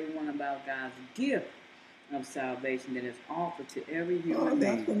tell everyone about God's gift of salvation that is offered to every human being.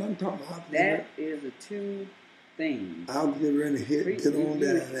 That's what I'm talking about. That is the two things. I was getting ready to get on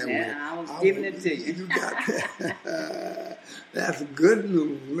that way. I was giving it to you. You got that. That's good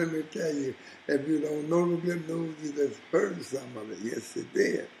news. Let me tell you, if you don't know the good news, you just heard some of it. Yes, it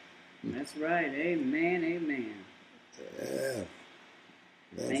did. That's right. Amen. Amen. Yeah.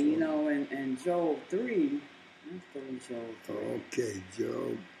 And you know, in Job 3, let's go to Job 3. Okay,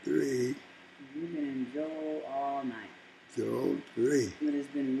 Job 3. We've been in Job all night. Job 3. But it's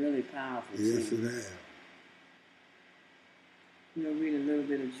been really powerful. Yes, it has. We'll read a little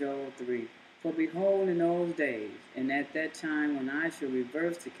bit of Joel 3. For behold, in those days, and at that time when I shall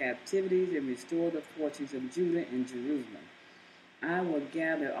reverse the captivities and restore the fortunes of Judah and Jerusalem, I will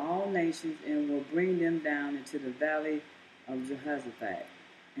gather all nations and will bring them down into the valley of Jehoshaphat.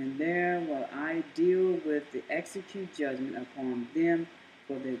 And there will I deal with the execute judgment upon them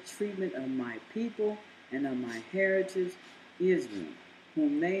for the treatment of my people and of my heritage Israel,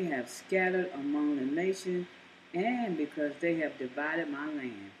 whom they have scattered among the nations, and because they have divided my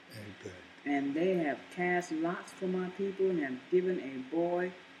land. Okay. And they have cast lots for my people, and have given a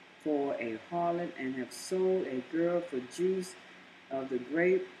boy for a harlot, and have sold a girl for juice of the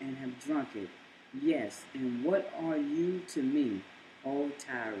grape, and have drunk it. Yes, and what are you to me, O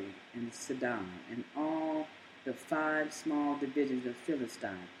Tyre and Sidon, and all the 5 small divisions of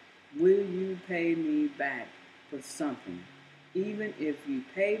Philistine? Will you pay me back for something? Even if you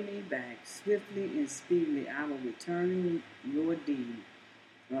pay me back swiftly and speedily, I will return your deed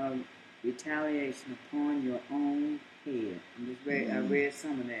of retaliation upon your own head. I read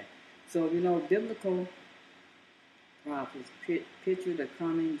some of that. So, biblical prophets picture the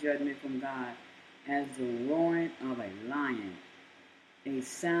coming judgment from God as the roaring of a lion, a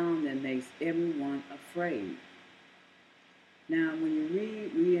sound that makes everyone afraid. Now, when you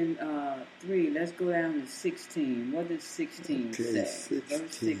read in 3, let's go down to 16. What does 16 say? 16.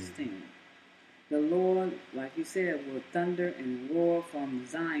 Verse 16. The Lord, like you said, will thunder and roar from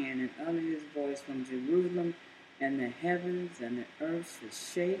Zion, and utter his voice from Jerusalem, and the heavens and the earth shall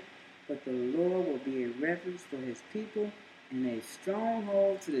shake. But the Lord will be a refuge for his people, and a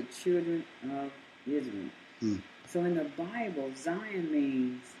stronghold to the children of Israel. So in the Bible, Zion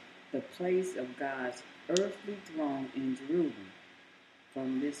means the place of God's earthly throne in Jerusalem.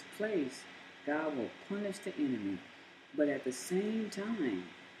 From this place, God will punish the enemy, but at the same time,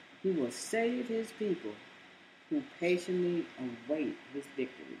 he will save his people who patiently await his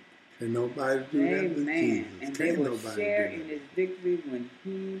victory. Can nobody do that but Jesus? And Can't they will nobody share do in that. his victory when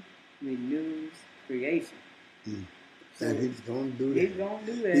he renews creation. So And he's going to do that. He's going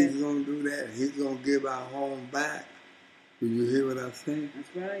to do that. He's going to do that. He's going to give our home back. Do you hear what I'm saying?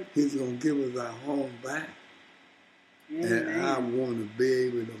 That's right. He's going to give us our home back. Amen. And I want to be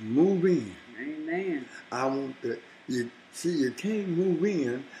able to move in. Amen. I want to, you can't move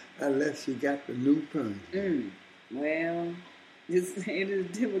in unless you got the new permit. Well, it is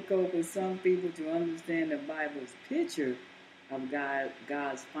difficult for some people to understand the Bible's picture of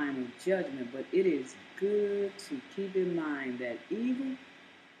God's final judgment, but it is good to keep in mind that evil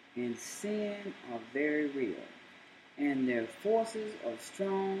and sin are very real, and their forces are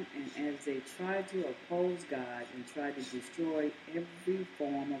strong, and as they try to oppose God and try to destroy every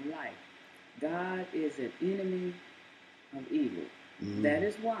form of life, God is an enemy of evil. That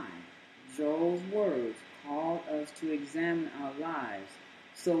is why Joel's words call us to examine our lives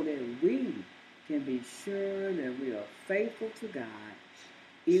so that we can be sure that we are faithful to God.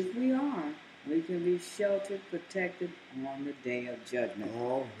 If we are, we can be sheltered, protected on the day of judgment.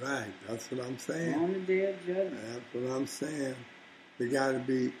 All right. That's what I'm saying. On the day of judgment. That's what I'm saying. You got to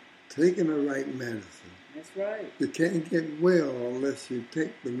be taking the right medicine. That's right. You can't get well unless you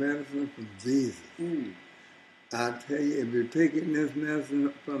take the medicine from Jesus. I tell you, if you're taking this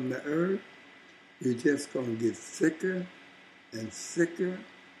medicine from the earth, you're just going to get sicker and sicker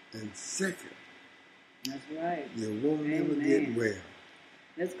and sicker. That's right. You won't never Amen. get well.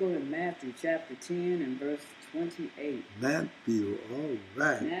 Let's go to Matthew chapter 10 and verse 28. Matthew, all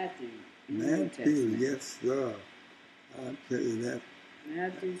right. Matthew, in the New Matthew, Testament. yes, sir. I'll tell you that.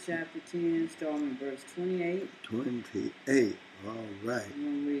 Matthew chapter 10, starting in verse 28. 28, all right. I'm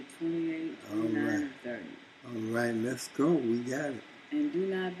going to read 28, 29, All right. and 30. All right, let's go. We got it. And do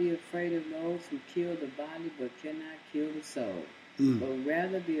not be afraid of those who kill the body but cannot kill the soul, but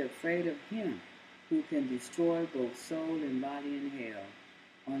rather be afraid of him who can destroy both soul and body in hell.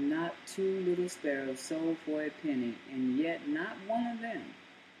 Are not 2 little sparrows sold for a penny, and yet not one of them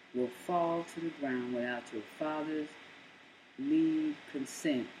will fall to the ground without your Father's leave,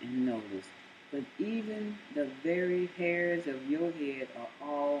 consent, and notice. But even the very hairs of your head are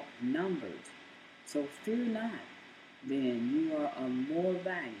all numbered. So fear not, then you are of more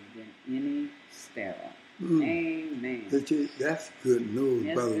value than any sparrow. Amen. That's good news,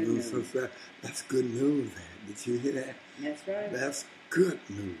 That's brothers good and news. sisters. That's good news. Did you hear that? That's right. That's good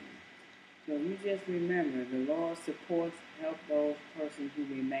news. So you just remember, the Lord supports, help those persons who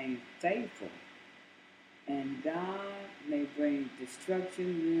remain faithful. And God may bring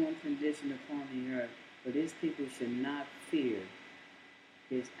destruction, ruin, condition upon the earth, but his people should not fear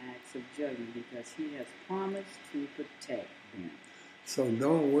his acts of judgment because he has promised to protect them. So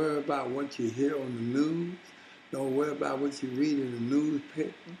don't worry about what you hear on the news. Don't worry about what you read in the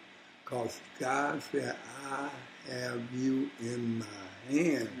newspaper, because God said, I have you in my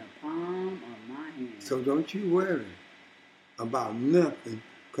hand. In the palm of my hand. So don't you worry about nothing,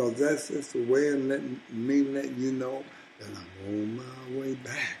 because that's just a way of letting you know that I'm on my way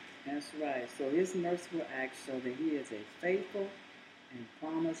back. That's right. So his merciful acts show that he is a faithful and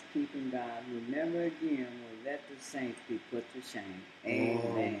promise-keeping God who never again will let the saints be put to shame.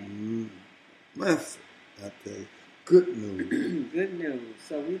 Amen. That's a good news. Good news.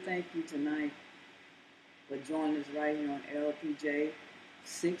 So we thank you tonight for joining us right here on LPJ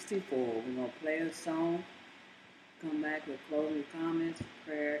 64. We're going to play a song, come back with closing comments,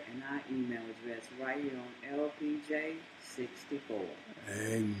 prayer, and our email address right here on LPJ 64.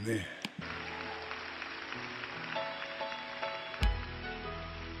 Amen.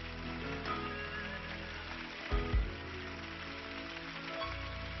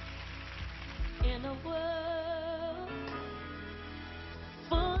 In a world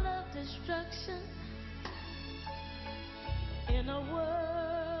full of destruction, in a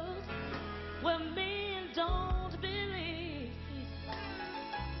world where men don't believe,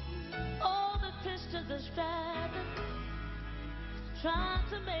 all the Christians are striving, trying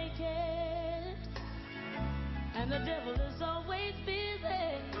to make it, and the devil is always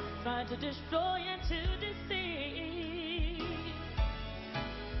busy trying to destroy and to deceive.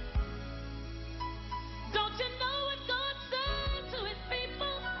 Don't you know what God said to his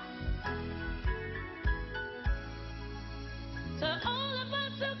people? To all of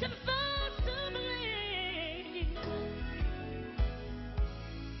us who confess to believe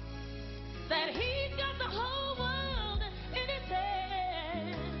that he's got the whole world in his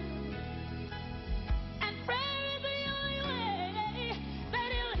hand, and prayer is the only way that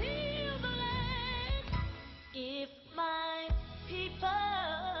he'll heal the land. If my people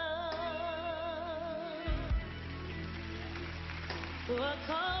who are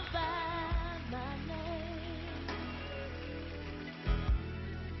called by my name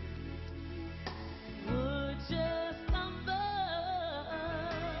would just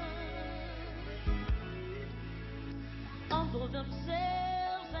humble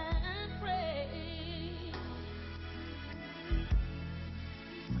themselves and pray.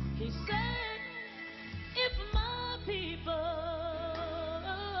 He said, if my people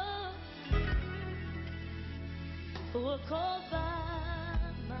who are called by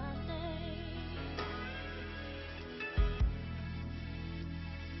my name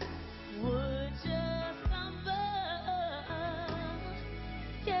would just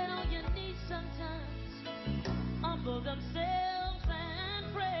get on your knees sometimes, humble themselves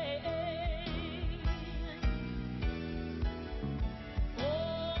and pray.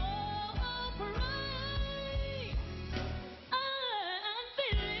 Oh, pray and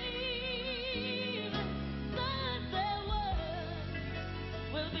believe that their word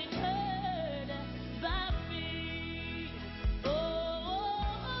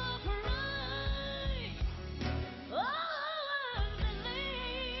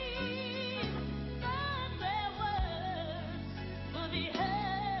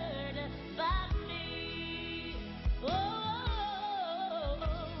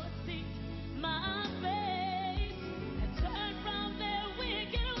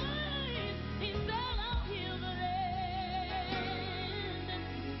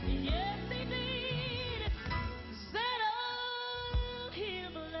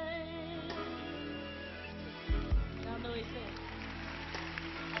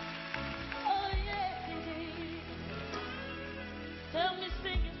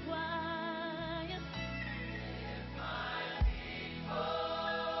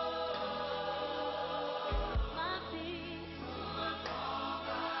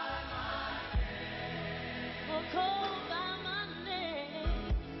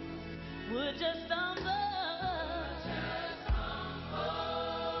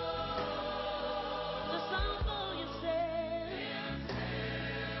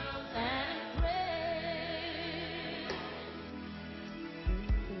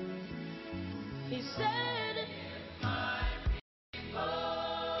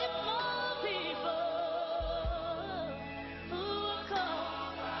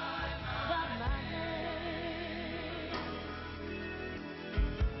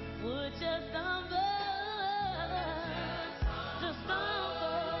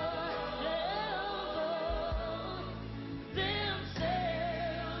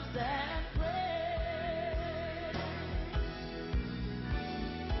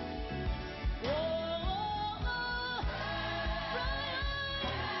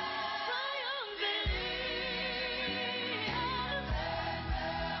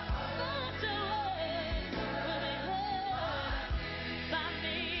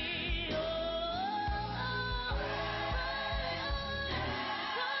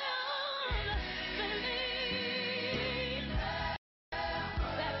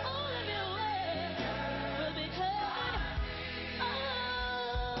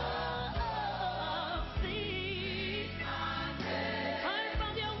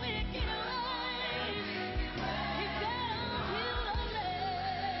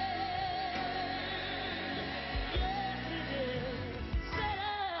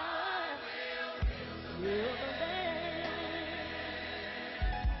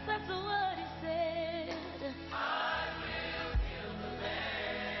that's what he said. I will heal the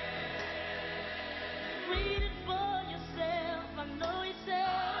land. Read it for yourself. I know he said. I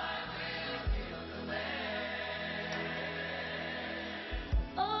will heal the land.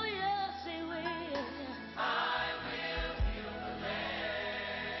 Oh yes, he will. I will heal the land.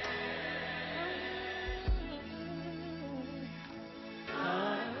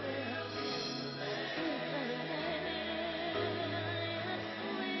 I will heal the land. Yes, he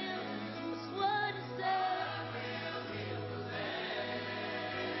will. That's what he said. I will heal the land.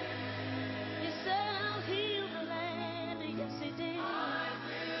 He said I'll heal the land. Yes, he did. I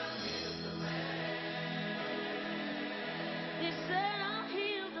will heal the land. He said I'll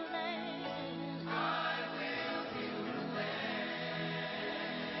heal the land. I will heal the land.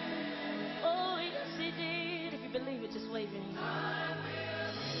 Oh, yes, he did. If you believe it, just wave your hand. I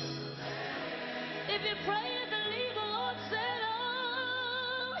will heal the land. If you pray and believe, the Lord said,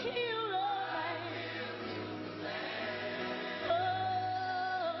 oh, heal the land.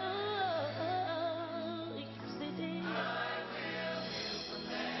 Oh, yes, he did. I will heal the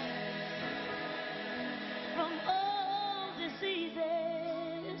land. From all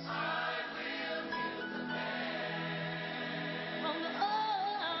diseases. I will heal the land. From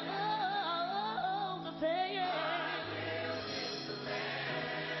all the pain. I will heal the land.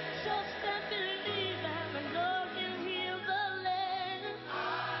 Just and believe and the Lord will heal the land. I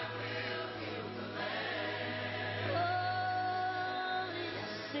will heal the land. Oh,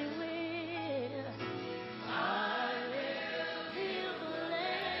 yes, he will. I will heal the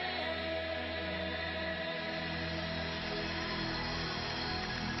land.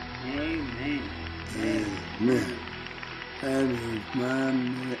 Amen. Amen. That is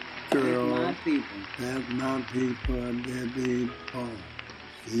my girl. That's my people. That's my people, Debbie Bond.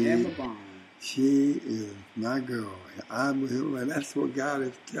 Deborah Bond. She is my girl. I will, and that's what God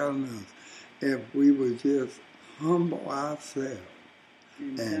is telling us. If we would just humble ourselves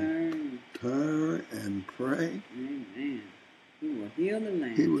And and turn and pray, amen. He will heal the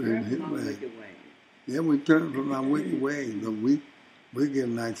land. He will Turn heal from the our land. wicked ways. then we turn from our wicked ways. But we're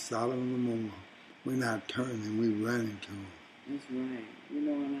getting like Sodom and Gomorrah. We're not turning, we're running to Him. That's right. You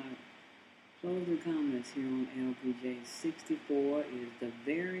know, in our closing comments here on LPJ 64 is the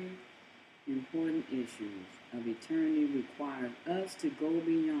very important issues of eternity requires us to go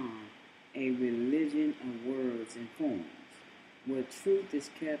beyond a religion of words and forms, where truth is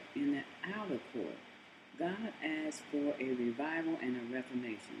kept in the outer court. God asks for a revival and a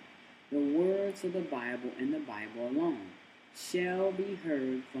reformation. The words of the Bible and the Bible alone shall be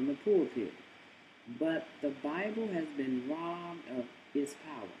heard from the pulpit. But the Bible has been robbed of its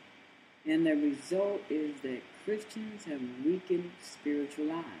power. And the result is that Christians have weakened spiritual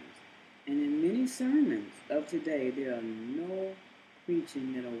lives. And in many sermons of today, there are no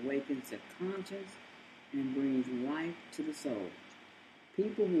preaching that awakens the conscience and brings life to the soul.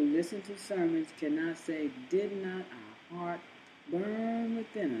 People who listen to sermons cannot say, did not our heart burn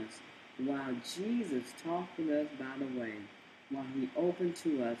within us while Jesus talked with us by the way, while he opened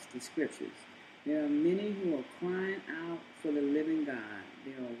to us the scriptures. There are many who are crying out for the living God.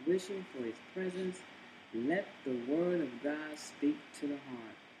 They are wishing for his presence. Let the word of God speak to the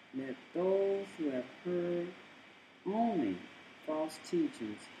heart. Let those who have heard only false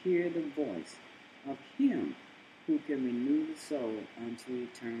teachings hear the voice of him who can renew the soul unto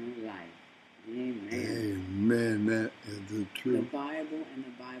eternal life. Amen. Amen. That is the The truth. Bible and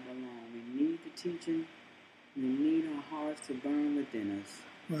the Bible alone. We need the teaching. We need our hearts to burn within us.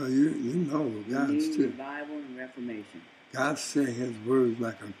 Well, you know, We God's need too. revival and reformation. God said his words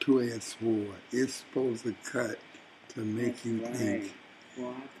like a two-edged sword. It's supposed to cut to make That's you right. think.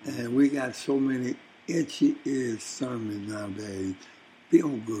 Well, And we got so many itchy-ear sermons nowadays. Feel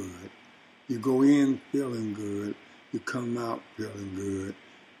good. You go in feeling good. You come out feeling good.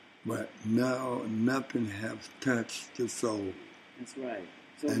 But no, nothing has touched the soul. That's right.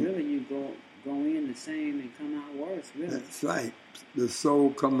 So And- really, you go in the same and come out worse. Really. That's right. The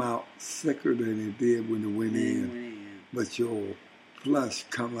soul come out sicker than it did when it went in. Went in. But your flesh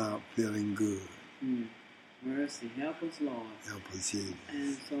come out feeling good. Mercy, help us, Lord. Help us, Jesus.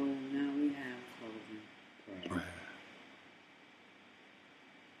 And so now we have closing prayer.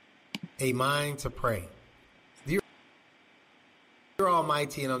 A mind to pray. Dear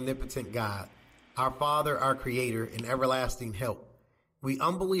Almighty and omnipotent God, our Father, our Creator, and everlasting help, we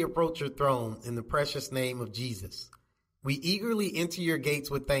humbly approach your throne in the precious name of Jesus. We eagerly enter your gates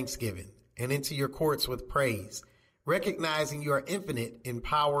with thanksgiving and into your courts with praise, recognizing you are infinite in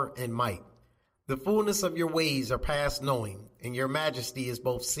power and might. The fullness of your ways are past knowing, and your majesty is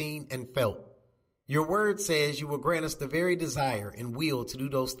both seen and felt. Your word says you will grant us the very desire and will to do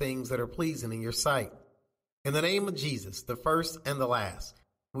those things that are pleasing in your sight. In the name of Jesus, the first and the last,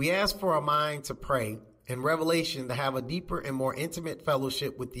 we ask for a mind to pray and revelation to have a deeper and more intimate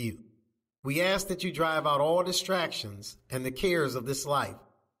fellowship with you. We ask that you drive out all distractions and the cares of this life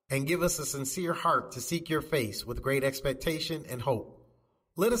and give us a sincere heart to seek your face with great expectation and hope.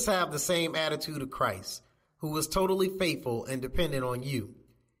 Let us have the same attitude of Christ, who was totally faithful and dependent on you.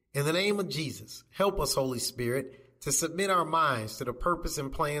 In the name of Jesus, help us, Holy Spirit, to submit our minds to the purpose and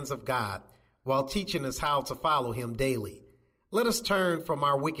plans of God while teaching us how to follow him daily. Let us turn from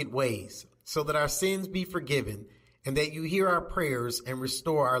our wicked ways so that our sins be forgiven and that you hear our prayers and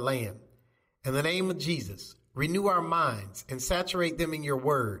restore our land. In the name of Jesus, renew our minds and saturate them in your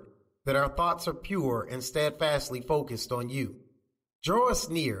word, that our thoughts are pure and steadfastly focused on you. Draw us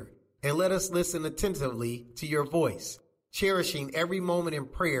near and let us listen attentively to your voice, cherishing every moment in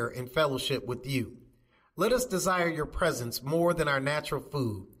prayer and fellowship with you. Let us desire your presence more than our natural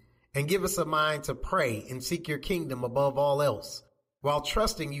food, and give us a mind to pray and seek your kingdom above all else, while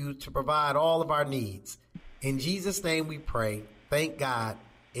trusting you to provide all of our needs. In Jesus' name we pray. Thank God.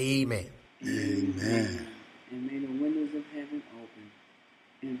 Amen. Amen. And may the windows of heaven open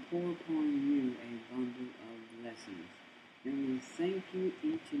and pour upon you a bundle of blessings. And we thank you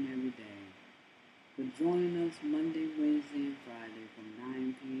each and every day for joining us Monday, Wednesday, and Friday from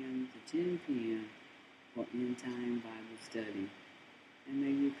 9 p.m. to 10 p.m. for End Time Bible Study. And may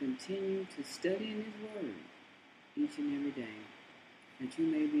you continue to study in his word each and every day, that you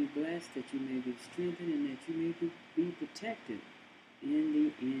may be blessed, that you may be strengthened, and that you may be protected in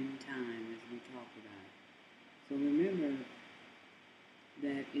the end time, as we talked about. So remember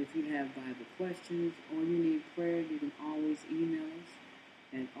that if you have Bible questions or you need prayer, you can always email us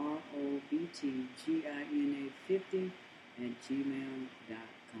at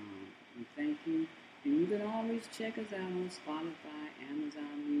robtgina50@gmail.com. We thank you. And you can always check us out on Spotify,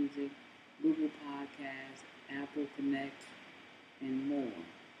 Amazon Music, Google Podcasts, Apple Connect, and more.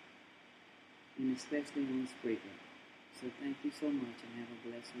 And especially on Spreaker. So thank you so much and have a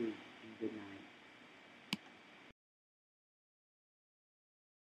blessed week and good night.